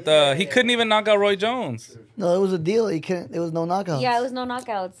 bro. with he couldn't even knock out Roy Jones. No, it was a deal. He couldn't. There was no knockouts. Yeah, it was no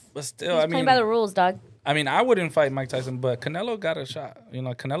knockouts. But still, He's I playing mean, by the rules, dog. I wouldn't fight Mike Tyson, but Canelo got a shot. You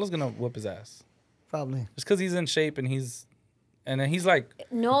know, Canelo's gonna whoop his ass Probably. just because he's in shape and then he's like,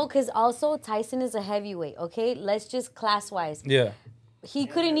 No, because also Tyson is a heavyweight, okay? Let's just class-wise. yeah, he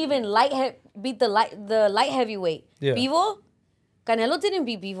couldn't even beat the light heavyweight. Yeah. Bivol, Canelo didn't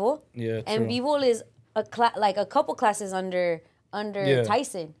beat Bivol. Yeah, and true. Bivol is a couple classes under Yeah.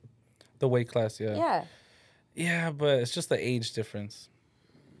 Tyson. The weight class, yeah. Yeah. Yeah, but it's just the age difference.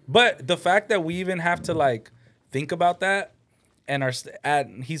 But the fact that we even have to like think about that, and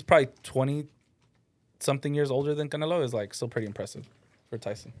he's probably 20 something years older than Canelo is like still pretty impressive for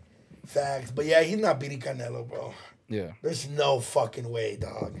Tyson. Facts. But yeah, he's not beating Canelo, bro. Yeah. There's no fucking way,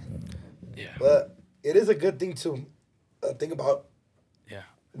 dog. Yeah. But it is a good thing to think about. Yeah.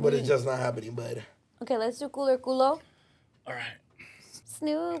 But it's just not happening, bud. Okay, let's do Cooler Culo. All right.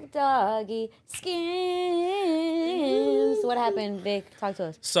 Snoop Doggy Skims. What happened, Vic? Talk to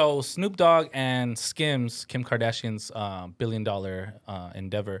us. So Snoop Dogg and Skims, Kim Kardashian's billion-dollar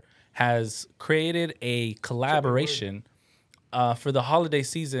endeavor, has created a collaboration for the holiday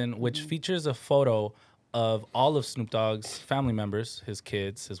season, which features a photo of all of Snoop Dogg's family members, his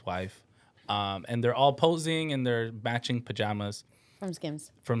kids, his wife, and they're all posing in their matching pajamas.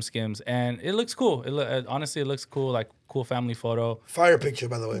 From Skims. And it looks cool. Honestly, it looks cool, like cool family photo. Fire picture,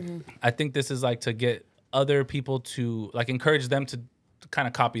 by the way. I think this is like to get other people to, like, encourage them to kind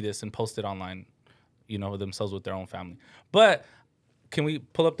of copy this and post it online, you know, themselves with their own family. But can we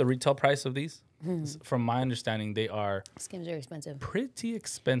pull up the retail price of these? From my understanding, they are... Skims are expensive. Pretty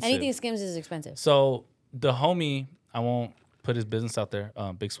expensive. Anything Skims is expensive. So the homie, I won't put his business out there,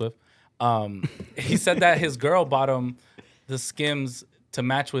 Big Swift, he said that his girl bought him the Skims to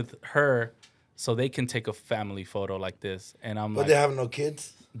match with her so they can take a family photo like this. And I'm But like... they have no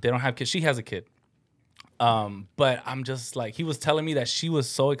kids? They don't have kids. She has a kid. But I'm just like, he was telling me that she was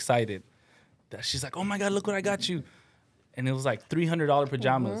so excited that she's like, oh my God, look what I got you. And it was like $300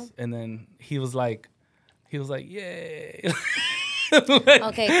 pajamas. And then he was like, yay. Like,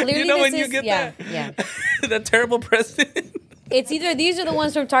 okay, clearly you know this when you is, get yeah, that? Yeah. That terrible present. It's either these are the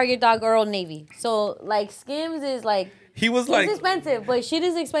ones from Target, Dog, or Old Navy. So, like, Skims is like... He was it's like... expensive, but shit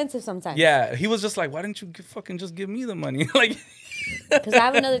is expensive sometimes. Yeah, he was just like, why didn't you fucking just give me the money? Like... Because I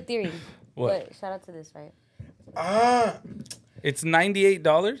have another theory. What? But shout out to this, right? It's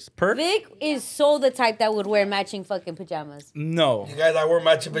 $98 per? Vic is so the type that would wear matching fucking pajamas. No. You guys, I wear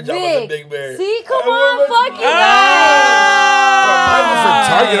matching pajamas Vic, at Big Bear. see, come on, fucking Mine was for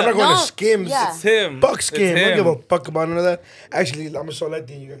Target. I'm not going to Skims. Yeah. It's him. Fuck Skims. It's I don't him. give a fuck about none of that. Actually, I'm going to show that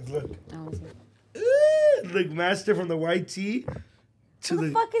thing. You guys look. Look, master from the white tee to What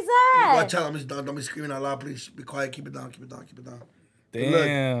the fuck is that? Watch out. Don't be screaming out loud, please. Be quiet. Keep it down. Keep it down. Keep it down. Damn.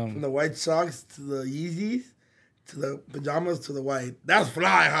 Look, from the white socks to the Yeezys to the pajamas to the white. That's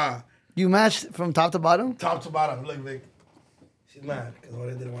fly, huh? You matched from top to bottom? Top to bottom. Look, Vic. She's mad because I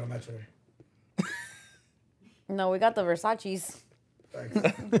didn't want to match with her. No, we got the Versace's.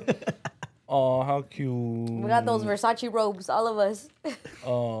 Oh, how cute. We got those Versace robes, all of us.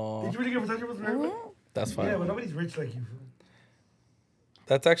 Oh, Did you really get Versace robes from everybody? that's fine. Yeah, but nobody's rich like you.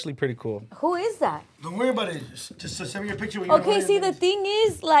 That's actually pretty cool. Who is that? Don't worry about it. Just send me your picture when you Okay, see, the thing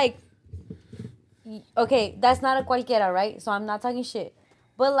is, like, okay, that's not a cualquiera, right? So I'm not talking shit.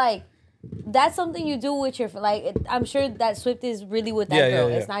 But, like, that's something you do with your, like, I'm sure that Swift is really with that Yeah, girl.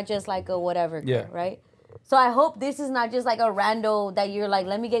 yeah, yeah. It's not just like a whatever girl, Yeah. right? So I hope this is not just like a rando that you're like,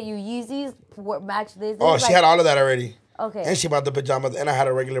 let me get you Yeezys, match this. Oh, This is she like, had all of that already. Okay. And she bought the pajamas, and I had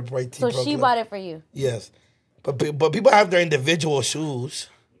a regular white tee. So she bought it for you. Yes. But people have their individual shoes.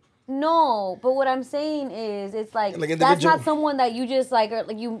 No, but what I'm saying is, it's like, Like that's individual- not someone that you just like, or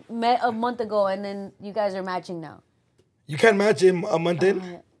like you met a month ago and then you guys are matching now. You can't match him a month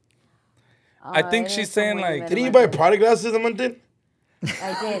in. I think she's saying like, Didn't you buy Prada glasses a month in? I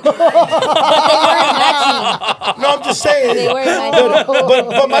did. But they weren't matching. No, I'm just saying. They weren't matching.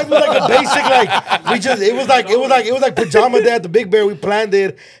 But mine was like a basic, like it was like pajama day at the Big Bear. We planned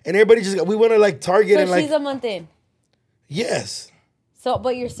it, and everybody we went to like Target So and like she's a month in. yes, So,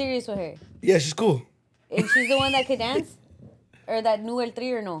 but you're serious with her, yeah, she's cool. and she's the one that could dance, or that knew el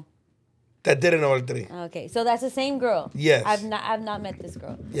tri or no? That didn't know all three. Okay, so that's the same girl. Yes. I've not met this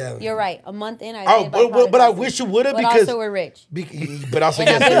girl. Yeah. You're right. A month in, I Oh, did buy Prada but I glasses. wish you would have But because also we're rich. But also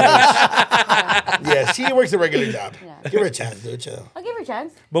yes, you're rich. Yeah, she works a regular job. Yeah. Give her a chance, dude. Chill. I'll give her a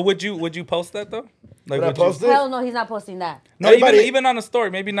chance. but would you post that though? Like, Would I would you- post it? Hell no, he's not posting that. No, Everybody- even on a story,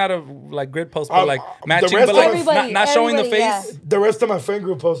 maybe not a like grid post, but like the matching, rest but of like Everybody- not showing the face. everybody, The rest of my friend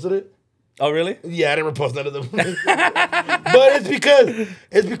group posted it. Oh, really? Yeah, I never post none of them. But it's because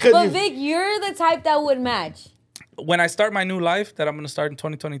But you, Vic, you're the type that would match. When I start my new life that I'm gonna start in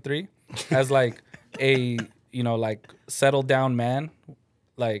 2023 as like a like settled down man,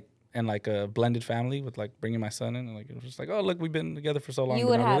 like and like a blended family with like bringing my son in and like it was just like, oh look, we've been together for so long. You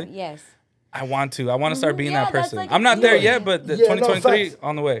but would not have, really. yes. I want to start being Yeah, that that's person. like I'm not a there feeling. yet, but Yeah, no, 2023 facts.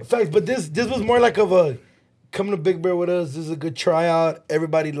 on the way. Facts, but this was more like of a coming to Big Bear with us. This is a good tryout.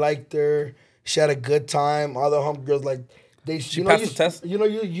 Everybody liked her. She had a good time. All the homegirls like She passed the test?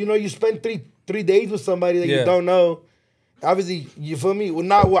 You spend three days with somebody that you Yeah. don't know. Obviously, you feel me? Well,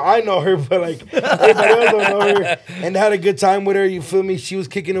 not well, I know her, but like everybody else don't know her. And had a good time with her. You feel me? She was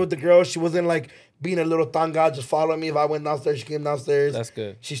kicking it with the girls. She wasn't like being a little tanga, just follow me. If I went downstairs, she came downstairs. That's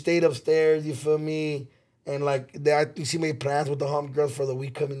good. She stayed upstairs. You feel me? And like I think she made plans with the homegirls for the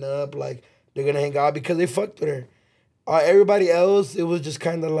week coming up. Like they're gonna hang out because they fucked with her. Everybody else, it was just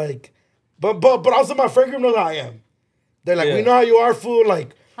kind of like, but also my friend group knows how I am. They're like, Yeah. we know how you are, fool.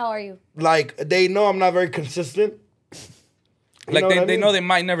 Like How are you? they know I'm not very consistent. You Like know what I they mean? know they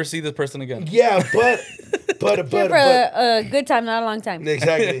might never see this person again. Yeah, but Here for a good time, not a long time.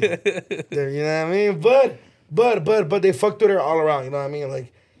 exactly. You know what I mean? But they fucked with her all around. You know what I mean?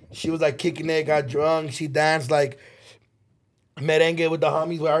 Like she was like kicking it, got drunk. She danced like merengue with the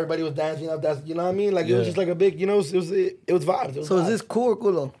homies where everybody was dancing up. That's you know what I mean? Like it was Yeah. just like a big, it was vibes. It was So is vibes. this cool or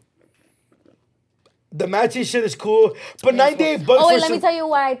culo? The matching shit is cool, but 98 bucks. Oh wait, for let me some- tell you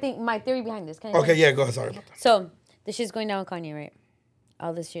why I think my theory behind this. Can I Okay, yeah, go ahead. Sorry about that. So this shit's going down with Kanye, right?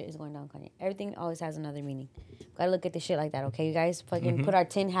 All this shit is going down with Kanye. Everything always has another meaning. Gotta look at this shit like that, okay, you guys? Fucking put our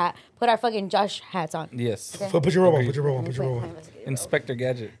put our fucking Josh hats on. Yes. Put your robe on. Put your robe on. Put your robe on. Inspector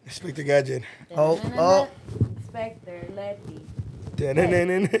Gadget. Inspector Gadget. Oh. Inspector Letty. What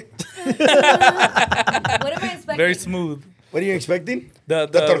What am I expecting? Very smooth. are you expecting? The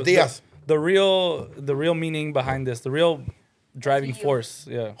tortillas. The real meaning behind this. The real driving force.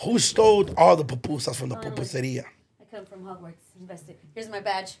 Yeah. Who stole all the pupusas from the pupuseria? I come from Hogwarts. Invested. Here's my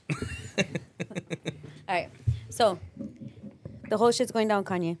badge. All right. So the whole shit's going down,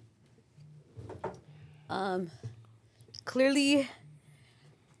 Kanye. Clearly,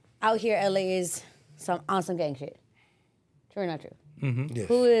 out here, LA is on some gang shit. True or not true? Yes.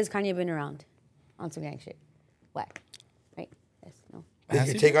 Who has Kanye been around on some gang shit? Whack. Right? Yes. No. Did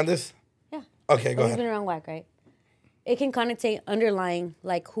you take on this? Yeah. Okay, go He's been ahead. around whack, right? It can connotate underlying,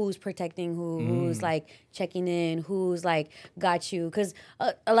 like, who's protecting who, who's, like, checking in, who's, like, got you. Because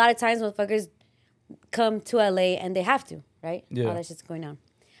a lot of times motherfuckers come to LA and they have to, right? Yeah. All that shit's going on.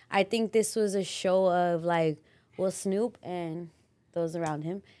 I think this was a show of, like, well, Snoop and those around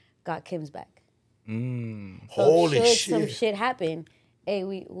him got Kim's back. So Holy should shit. some shit happen, hey,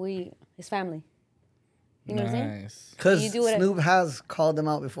 we his family. You know what I'm saying? Nice. Because You do what I- Snoop has called them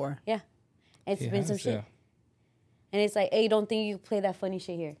out before. Yeah. It's He been some has, shit. yeah. And it's like, hey, don't think you play that funny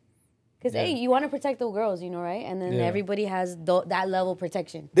shit here. Because, hey, you want to protect the girls, you know, right? And then Yeah. everybody has that level of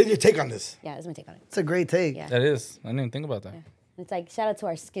protection. Did you take on this? Yeah, that's my take on it. It's a great take. Yeah. That is. I didn't even think about that. It's like, shout out to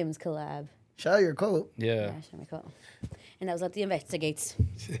our Skims collab. Shout out your coat. Yeah. Yeah, shout out my coat. And that was at the Investigates.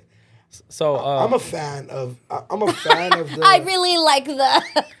 So I'm a fan of the. I really like the...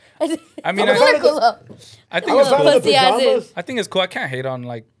 I mean, I'm a fan of the- Cool. I think I'm a it's fan cool. of the Pussy as pajamas. is. I think it's cool. I can't hate on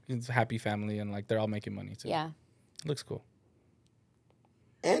like it's a happy family and like they're all making money too. Yeah. It looks cool.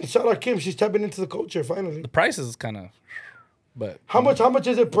 And shout out Kim, she's tapping into the culture finally. The price is kind of, but How much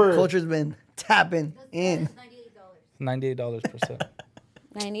is it per? Culture's been tapping in. $98 per set.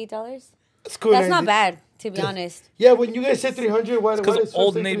 $98? It's cool. That's man. not bad, to be honest. Yeah, when you guys said 300, why did Because it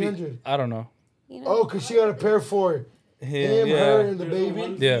Old say Navy, 300? I don't know. You know? Oh, because she got a pair for him, Yeah. her, and the There's a baby.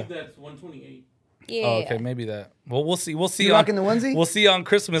 onesie Yeah. that's 128. Yeah. Oh, okay, maybe that. Well, we'll see. We'll see. You rocking the onesie? We'll see on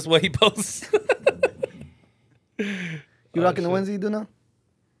Christmas what he posts. You rocking the onesie, Duna?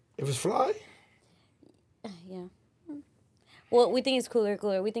 If it's fly, Yeah. Well, we think it's cooler.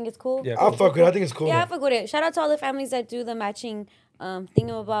 We think it's cool. Yeah. I'll fuck with it. I think it's cool. Yeah, I fuck with it. Shout out to all the families that do the matching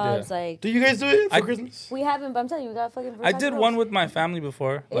thingamabobs. Yeah. Like, Do you guys do it for I- Christmas? we haven't, but I'm telling you, we got fucking. I did one with my family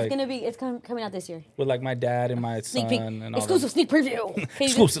before, It's like gonna be. It's coming out this year. with like my dad and my Sneak son peek. and all Exclusive that. sneak preview. Can you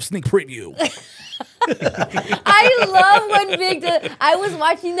Exclusive sneak preview. I love when Big did. I was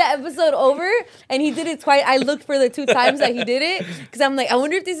watching the episode over, and he did it twice. I looked for the 2 times that he did it because I'm like, I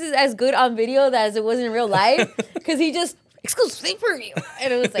wonder if this is as good on video as it was in real life. Because he just exclusive sneak preview,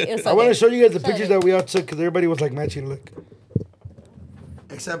 and it was like, it was so I want to good. show you guys the Show pictures it. that we all took because everybody was like matching look.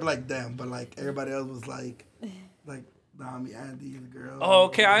 Except like them, but like everybody else was like Dami, Andy, the girl. Oh,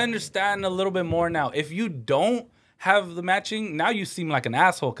 okay. I understand a little bit more now. If you don't have the matching, now you seem like an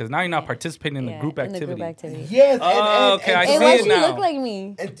asshole because now you're not participating in the Yeah, group in the activity. group activity. Yes. Oh, okay, I Hey, see why it she now. look like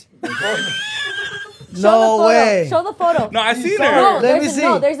me? No way. Show the photo. No, I see saw her. No, Let there's me a, see.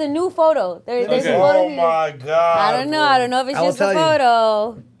 No, there's a new photo. There's Okay. a photo. Oh here. my god. I don't know. I don't know if it's I will just a tell you.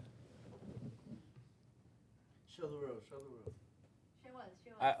 photo.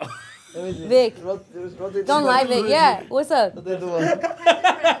 Vic. Don't lie, Vic. Yeah. What's up?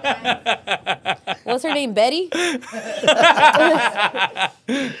 What's her name? Betty?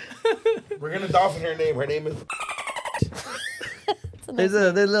 We're gonna dolphin her name. Her name is. There's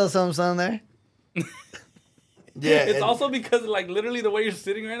a little something there. Yeah. It's also because like literally the way you're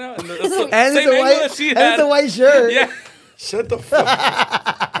sitting right now, and the And same it's a angle white, that she and had. it's a white shirt. Yeah. Shut the fuck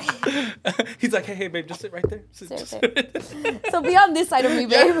up. He's like, hey, babe, just sit right there. Sit right there. So be on this side of me,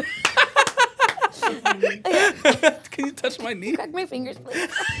 babe. Can you touch my knee? Crack my fingers, please.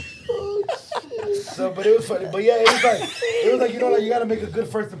 So, but it was funny. But yeah, it was like you know, like you gotta make a good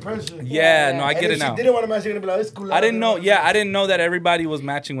first impression. Yeah, no, I And get if it now. she didn't want to match, you're gonna be like, it's cool. I didn't know. Yeah, I didn't know that everybody was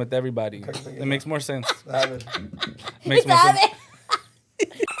matching with everybody. It makes more sense. Makes more sense.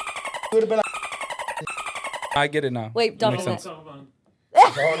 Would have been like, I get it now. Wait, It don't makes do sense. Hold on.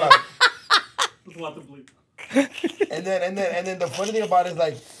 hold on. There's a lot to bleep. And then the funny thing about it is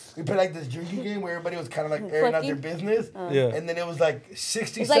like we played like this drinking game where everybody was kind of like airing out their business. Yeah. And then it was like 60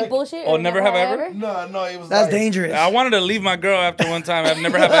 It's seconds. like bullshit. Oh, or never have ever? No, it was That's like, dangerous. I wanted to leave my girl after one time. I've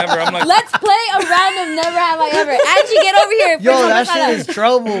never have ever. I'm like, Let's play a random never have I ever. Angie, get over here. Yo, First that time I shit is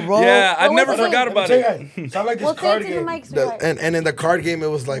trouble, bro. yeah, I But never what's the forgot name? about Let me it. tell you, so I'm like this Well, say it card to the game. mic, sweetheart. And in the card game, it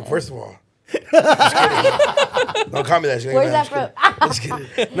was like, first of all, just kidding. Don't call me that shit. Where's that from? Just kidding.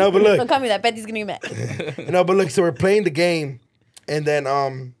 No, but look. Don't call me that. Betty's gonna be mad. No, but look, so we're playing the game, and then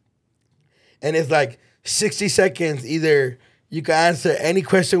and it's like 60 seconds. Either you can answer any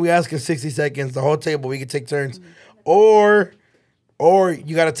question we ask in 60 seconds, the whole table. We can take turns, or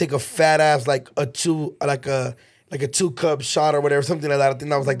you gotta take a fat ass like a 2-cup shot or whatever, something like that. I think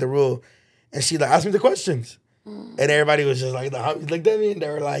that was like the rule. And she like asked me the questions, and everybody was just like the homies looked at me and they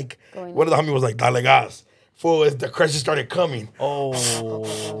were like, one of the homies was like, "Dale gas." Fool, as the questions started coming. Oh,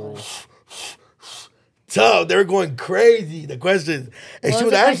 So they were going crazy, the questions. And she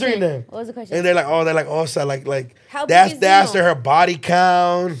was answering them. What was the question? And they're like, so like How they big asked, is they asked Dino? her body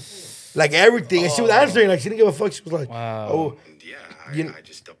count, like everything. And she was answering, like she didn't give a fuck. She was like, Wow. oh, Yeah, you, I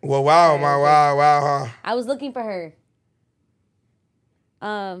just don't. well, wow, huh? I was looking for her.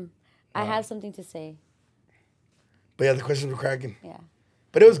 I have something to say. But yeah, the questions were cracking. Yeah.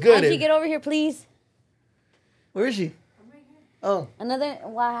 But it was good. Angie, get over here, please. Where is she? Oh.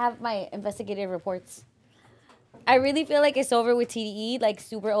 Well, I have my investigative reports. I really feel like it's over with TDE, like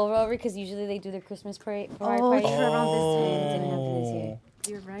super over, because usually they do their Christmas party. Oh, party. true, around this time. Didn't happen this year.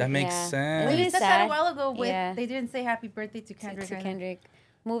 You're right. That makes Yeah. sense. Well, you It's said that sad. a while ago. With Yeah. they didn't say happy birthday to Kendrick. To either. Kendrick.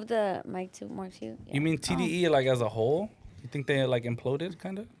 Move the mic to more to you. Yeah. You mean TDE like as a whole? You think they like imploded,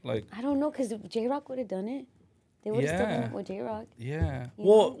 kind of? Like, I don't know, because J-Rock would have done it. They would have still Yeah. done it with J-Rock. yeah.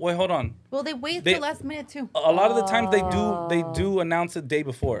 Well, wait, hold on. Well, they waited They- till last minute too. A lot of the times they do announce it day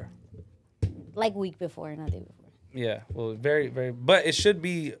before. Like week before, not day before. Yeah. Well, very, very. But it should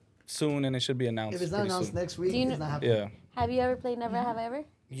be soon, and it should be announced. If it's not pretty announced soon. next week, Do you it's know- not happening. Yeah. Have you ever played Never Have I Ever?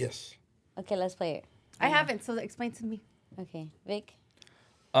 Yes. Okay, let's play it. I haven't, so explain to me. Okay, Vic.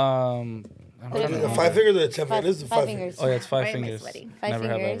 I'm trying to The remember. 5 fingers or the 10 Five, fingers? This is five fingers. Oh yeah, it's 5 Why am I fingers. sweating? Five Never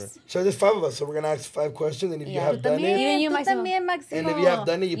have fingers. ever. So there's 5 of us. So we're going to ask 5 questions. And if you Yeah. have done it, Even you, Tú Maximo. también, Maximo. and if you have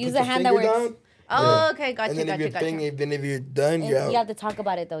done it, you Use put the your hand that finger works. down. Oh, okay, gotcha, And then gotcha, if you're done, And you're out. you have to talk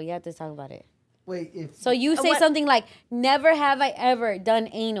about it, though. You have to talk about it. Wait, if So you say what- something like, never have I ever done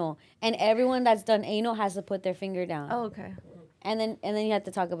anal. And everyone that's done anal has to put their finger down. Oh, okay. And then you have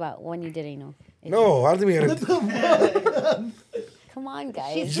to talk about when you did anal. No, I don't think we got to. Come on,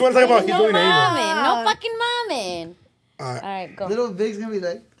 guys. You just want to talk about he's No doing anal. momming. No fucking momming. All right. All right, go. little Vic's gonna be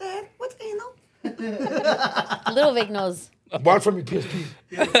like, Dad, what's anal? Little Vic knows. Watch from your PSP.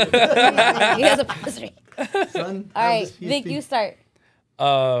 He has a history. Son, All right, Vic, you start.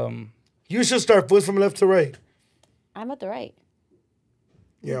 You should start foot from left to right. I'm at the right.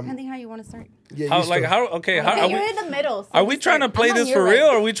 Yeah. Depending how you want to start. Yeah. How you like start. how? Okay, how Okay, are you're we? in the middle. So Are we you trying to start. play I'm on this your for right. real,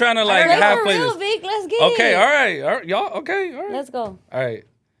 or are we trying to like Play half for play real, this? Vic. Let's get Okay, it. all right, y'all. Okay, all right. Let's go. All right.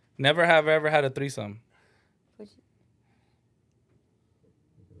 Never have ever had a threesome.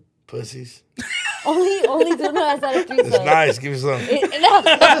 Pussies. Only Duno has had a threesome. It's nice. Give me some. No.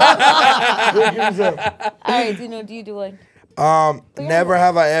 Give me some. All right, Duno, do you do one? Never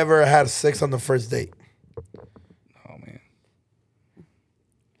have I ever had sex on the first date. Oh man.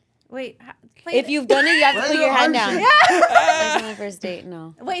 Wait, If you've done it, you have to Why put you your hand on down. shit? Sex on the first date,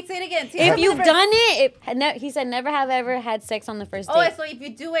 no. wait, say it again. If you've done it, he said never have ever had sex on the first date. Oh, so if you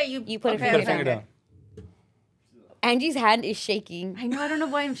do it, you put a okay, Put a finger finger okay. down. Angie's hand is shaking. I know. I don't know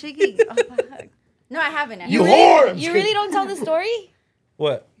why I'm shaking. Oh, fuck. No, I haven't. You actually. whore! I'm just You really kidding. don't tell the story?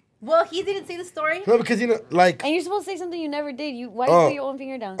 What? Well, he didn't say the story. No, because you know, like, And you're supposed to say something you never did. Why do Oh. you put your own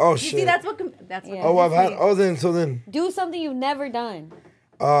finger down? oh You shit. see, that's what. That's what. Yeah. Oh, I've had. confused me. So then. Do something you've never done.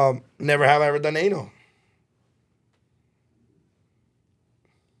 Never have I ever done anal.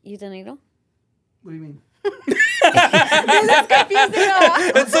 You done anal? What do you mean?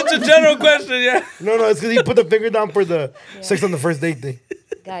 It's such a general question, yeah. No, it's because he put the finger down for the sex on the first date thing.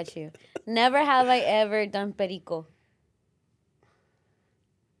 Got you. Never have I ever done perico.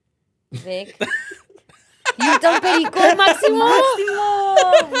 Vic. You done perico, Macksimo?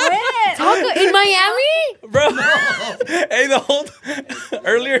 When? Taco in Miami? Bro. Hey, the whole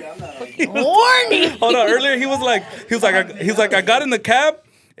earlier. Horny. Hold on. Earlier, he was like, I got in the cab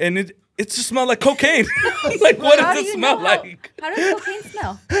and it just smelled like cocaine. Like, what How does do it you smell know like? How does cocaine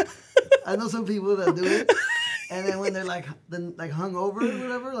smell? I know some people that do it, and then when they're like hungover or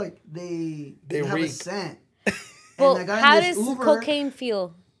whatever, like they have a reek. scent. Well, And I got in how this does Uber, cocaine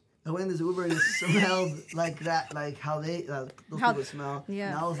feel? I went in this Uber and it smelled like that, like how they those people smell. Yeah.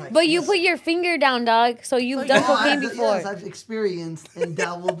 And I was like, But you yes. put your finger down, dog. So you've done cocaine before. Yes, I've experienced and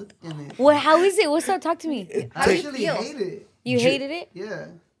dabbled in it. Well, how is it? What's up? Talk to me. I actually hate it. You hated it? Yeah.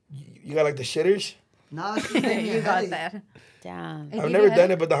 You got like the shitters? Nah, it's just gave me You a got headache. that. Damn. It I've gave never you a done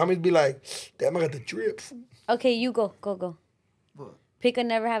headache? it, but the homies be like, damn, I got the drips. Okay, you go. Go. What? Pick a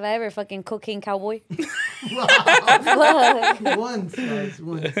never have I ever fucking cocaine cowboy. Once, guys,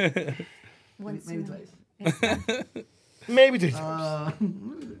 once. Once Maybe in a- twice. Maybe 3 times.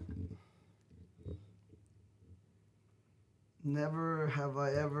 Never have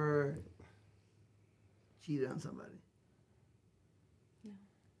I ever cheated on somebody.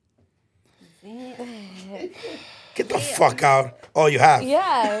 Get the fuck out. Oh, you have.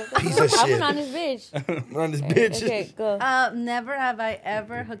 Yeah. Piece of I'm shit. an honest bitch. Run this bitch. Okay, go. Never have I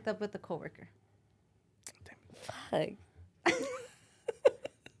ever hooked up with a coworker. Fuck.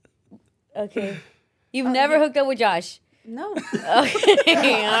 Okay. You've never hooked up with Josh. No.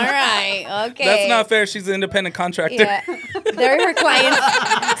 Okay. All right. Okay. That's not fair. She's an independent contractor. Yeah. They're her clients.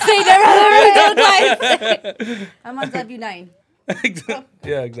 Say never have I ever hooked up with clients. I'm on W9.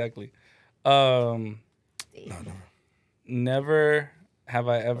 Yeah, exactly. Never have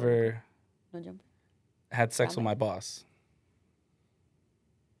I ever No jump. had sex with my boss.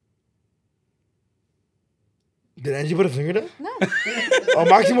 Did Angie put a finger down? No. Oh,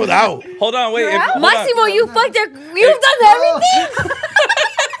 Massimo's out. Hold on, wait. Hold on. Massimo, you fucked her. You've done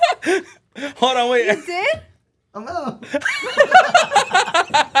everything. Hold on, wait. You did? I'm out.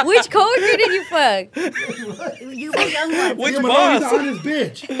 Which coworker did you fuck? You were young one. Which He's boss? an honest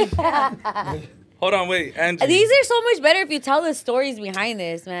bitch. Hold on, wait. Angie. These are so much better if you tell the stories behind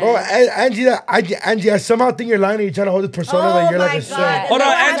this, man. Bro, Angie, I somehow think you're lying and you're trying to hold this persona that you're like a saint. Hold on,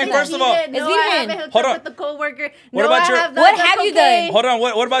 I Angie, haven't first of all- cheated. No, It's I vegan. haven't hooked Hold up on. with the coworker. What No, about I your- have not What done have you cocaine. done? Hold on,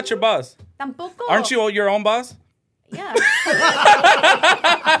 what about your boss? Tampoco. Aren't you your own boss? Yeah. Never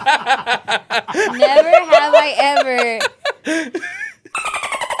have I ever.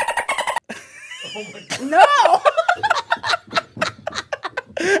 No.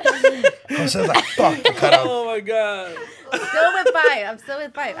 Jose's like, fuck, cut out. Oh my god. I'm still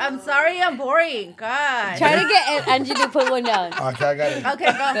with five. I'm sorry I'm boring. God. Try to get Angie to put one down. Okay, I got it. Okay,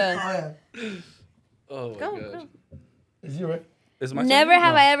 go. Go. Oh, yeah. Oh my Go, god. go. Is you right? Is my Never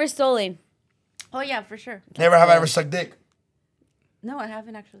have I ever stolen. Oh, yeah, for sure. Never have I ever sucked dick. No, I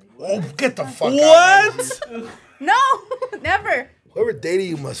haven't actually. Oh, get the fuck out. What? No, never. Whoever dated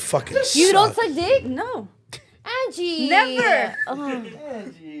you must fucking suck. You don't suck dick? No. Angie. Never. Oh.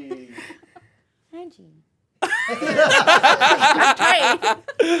 Angie. Angie. I'm trying.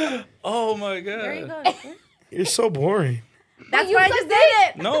 Oh my god. There you go. You're so boring. That's you why I suck just did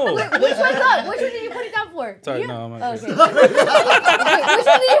it. No. Which one's up? Which one did you put it down for? Sorry, no, I'm not. Okay. Which one did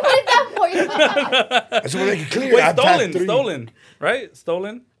you put it down for? I just want to make it clear. Wait, I've passed three. stolen, right?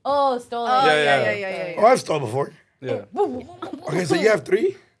 Stolen. Oh, stolen. Oh, Yeah. yeah. Oh, I've stolen before. Yeah. Okay, so you have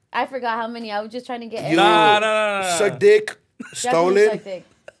 3? I forgot how many. I was just trying to get. You Nah. suck dick, Definitely stolen, suck dick.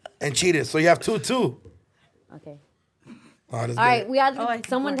 and cheated. So you have 2 too. Okay. Oh, that's All right, good. we have. Oh, I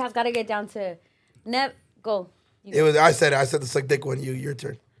Someone forgot. has got to get down to. Go. It was. I said the suck dick one. Your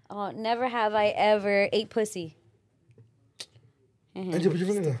turn. Oh, never have I ever ate pussy. Angie, put your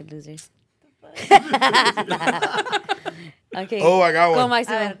finger down. Stupid losers. Okay. Oh, I got Go, one. I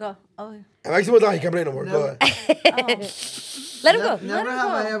Maximo. gotta go. Oh, And Maximo's down. He can't play no more. Go ahead. Let him go. Never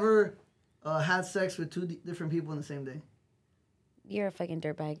have I ever had sex with 2 different people in the same day. You're a fucking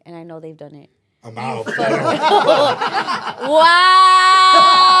dirtbag, and I know they've done it. I'm out.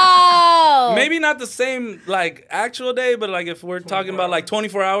 Wow. Maybe not the same like actual day, but like if we're talking about like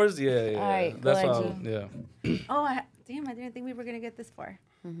 24 hours, yeah. All right, go That's all. Angie. Yeah. oh, damn! I didn't think we were gonna get this far.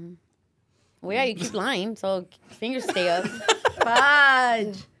 Well, yeah, you keep lying, so fingers stay up.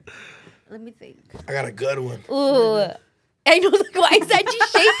 Fudge. Let me think. I got a good one. Ooh. I know. Like, why is Angie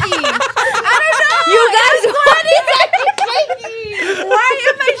shaking? I don't know. You guys, why is Angie shaking? Why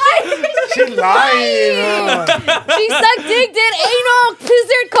am I shaking? She's lying. She sucked dick, did anal,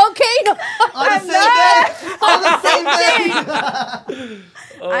 scissored cocaine. On the same day.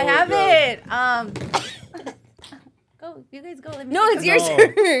 I haven't. Go, you guys go. Let me No, think it's your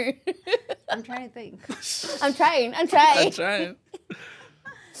about- turn. I'm trying to think. I'm trying. I'm trying.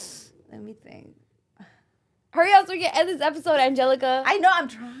 Let me think. Hurry up so we can end this episode, Angelica. I know, I'm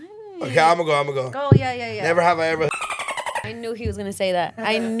trying. Okay, I'm gonna go. Go, yeah. Never have I ever. I knew he was going to say that.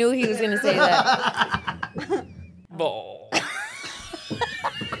 I knew he was going to say that. Ball.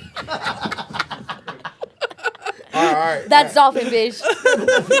 All right. That's dolphin, bitch.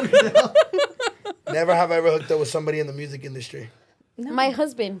 Never have I ever hooked up with somebody in the music industry. No. My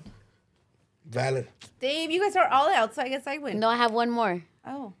husband. Valid. Dave, you guys are all out, so I guess I win. No, I have one more.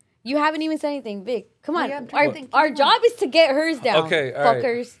 Oh. You haven't even said anything, Vic. Come on. yeah, I'm trying to think. Our job is to get hers down. Okay, all right.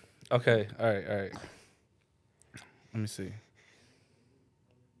 Fuckers. Okay, all right. Let me see.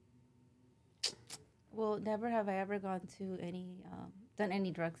 Well, never have I ever gone to done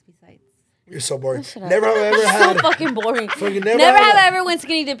any drugs besides. You're so boring. Shut up. Never have I ever So had. fucking boring. Fucking Never have I ever went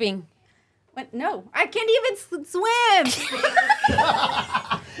skinny dipping. No, I can't even swim.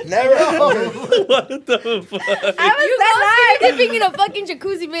 Never. What the fuck? You go skinny dipping in a fucking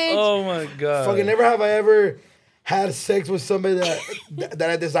jacuzzi, bitch. Oh my god. Fucking never have I ever had sex with somebody that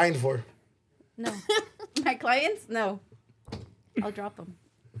I designed for. No. My clients? No. I'll drop them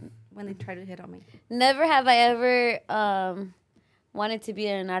when they try to hit on me. Never have I ever wanted to be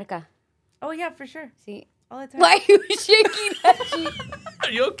an narca. Oh, yeah, for sure. See? All the time. Why are you shaking that shit?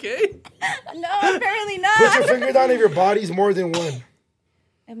 Are you okay? No, apparently Put not. your finger down if your body's more than one.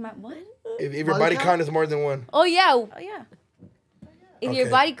 Am I what? If your body count is more than one. Oh, yeah. Oh, yeah. If your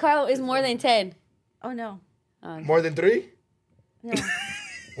Okay. body count is more than 10. Oh, no. More than 3? No.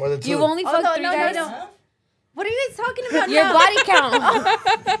 More than 2? You only Oh, fuck no, 3 no, guys? no. What are you guys talking about Your now? body count.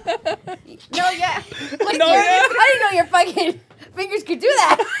 No, yeah. I didn't know your fucking fingers could do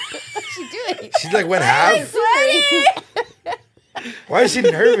that. She do it. She's like, went half? Sweaty. Why is she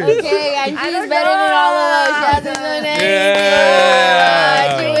nervous? Okay, and I she's don't better than all of us. She hasn't done anything.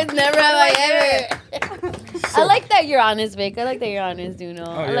 Yeah. She was never have I ever. I like that you're honest, Vic. I like that you're honest, Duno.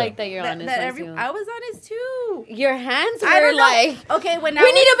 I yeah. like that you're honest. Maximo. I was honest too. Your hands I were don't know. like, Okay, when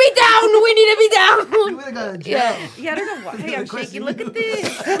we need to be down. We need to be You down. would have got a jail. Yeah. Yeah, I don't know why I'm shaking. Look at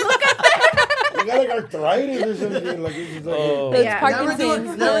this. You got like arthritis or something. Like, it's just like, Oh, It's Yeah.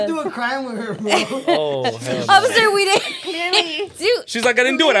 Parkinson's. Never do a crime with her, bro. oh hell no. Officer, we didn't. Clearly. Dude. She's like, I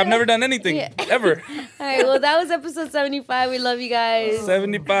didn't do it. I've never done anything. Yeah. Ever. All right, well, that was episode 75. We love you guys.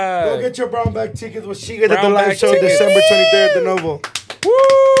 75. Go get your brown bag tickets with Shiga at the Brown live bag show tickets. December 23rd at the Novo.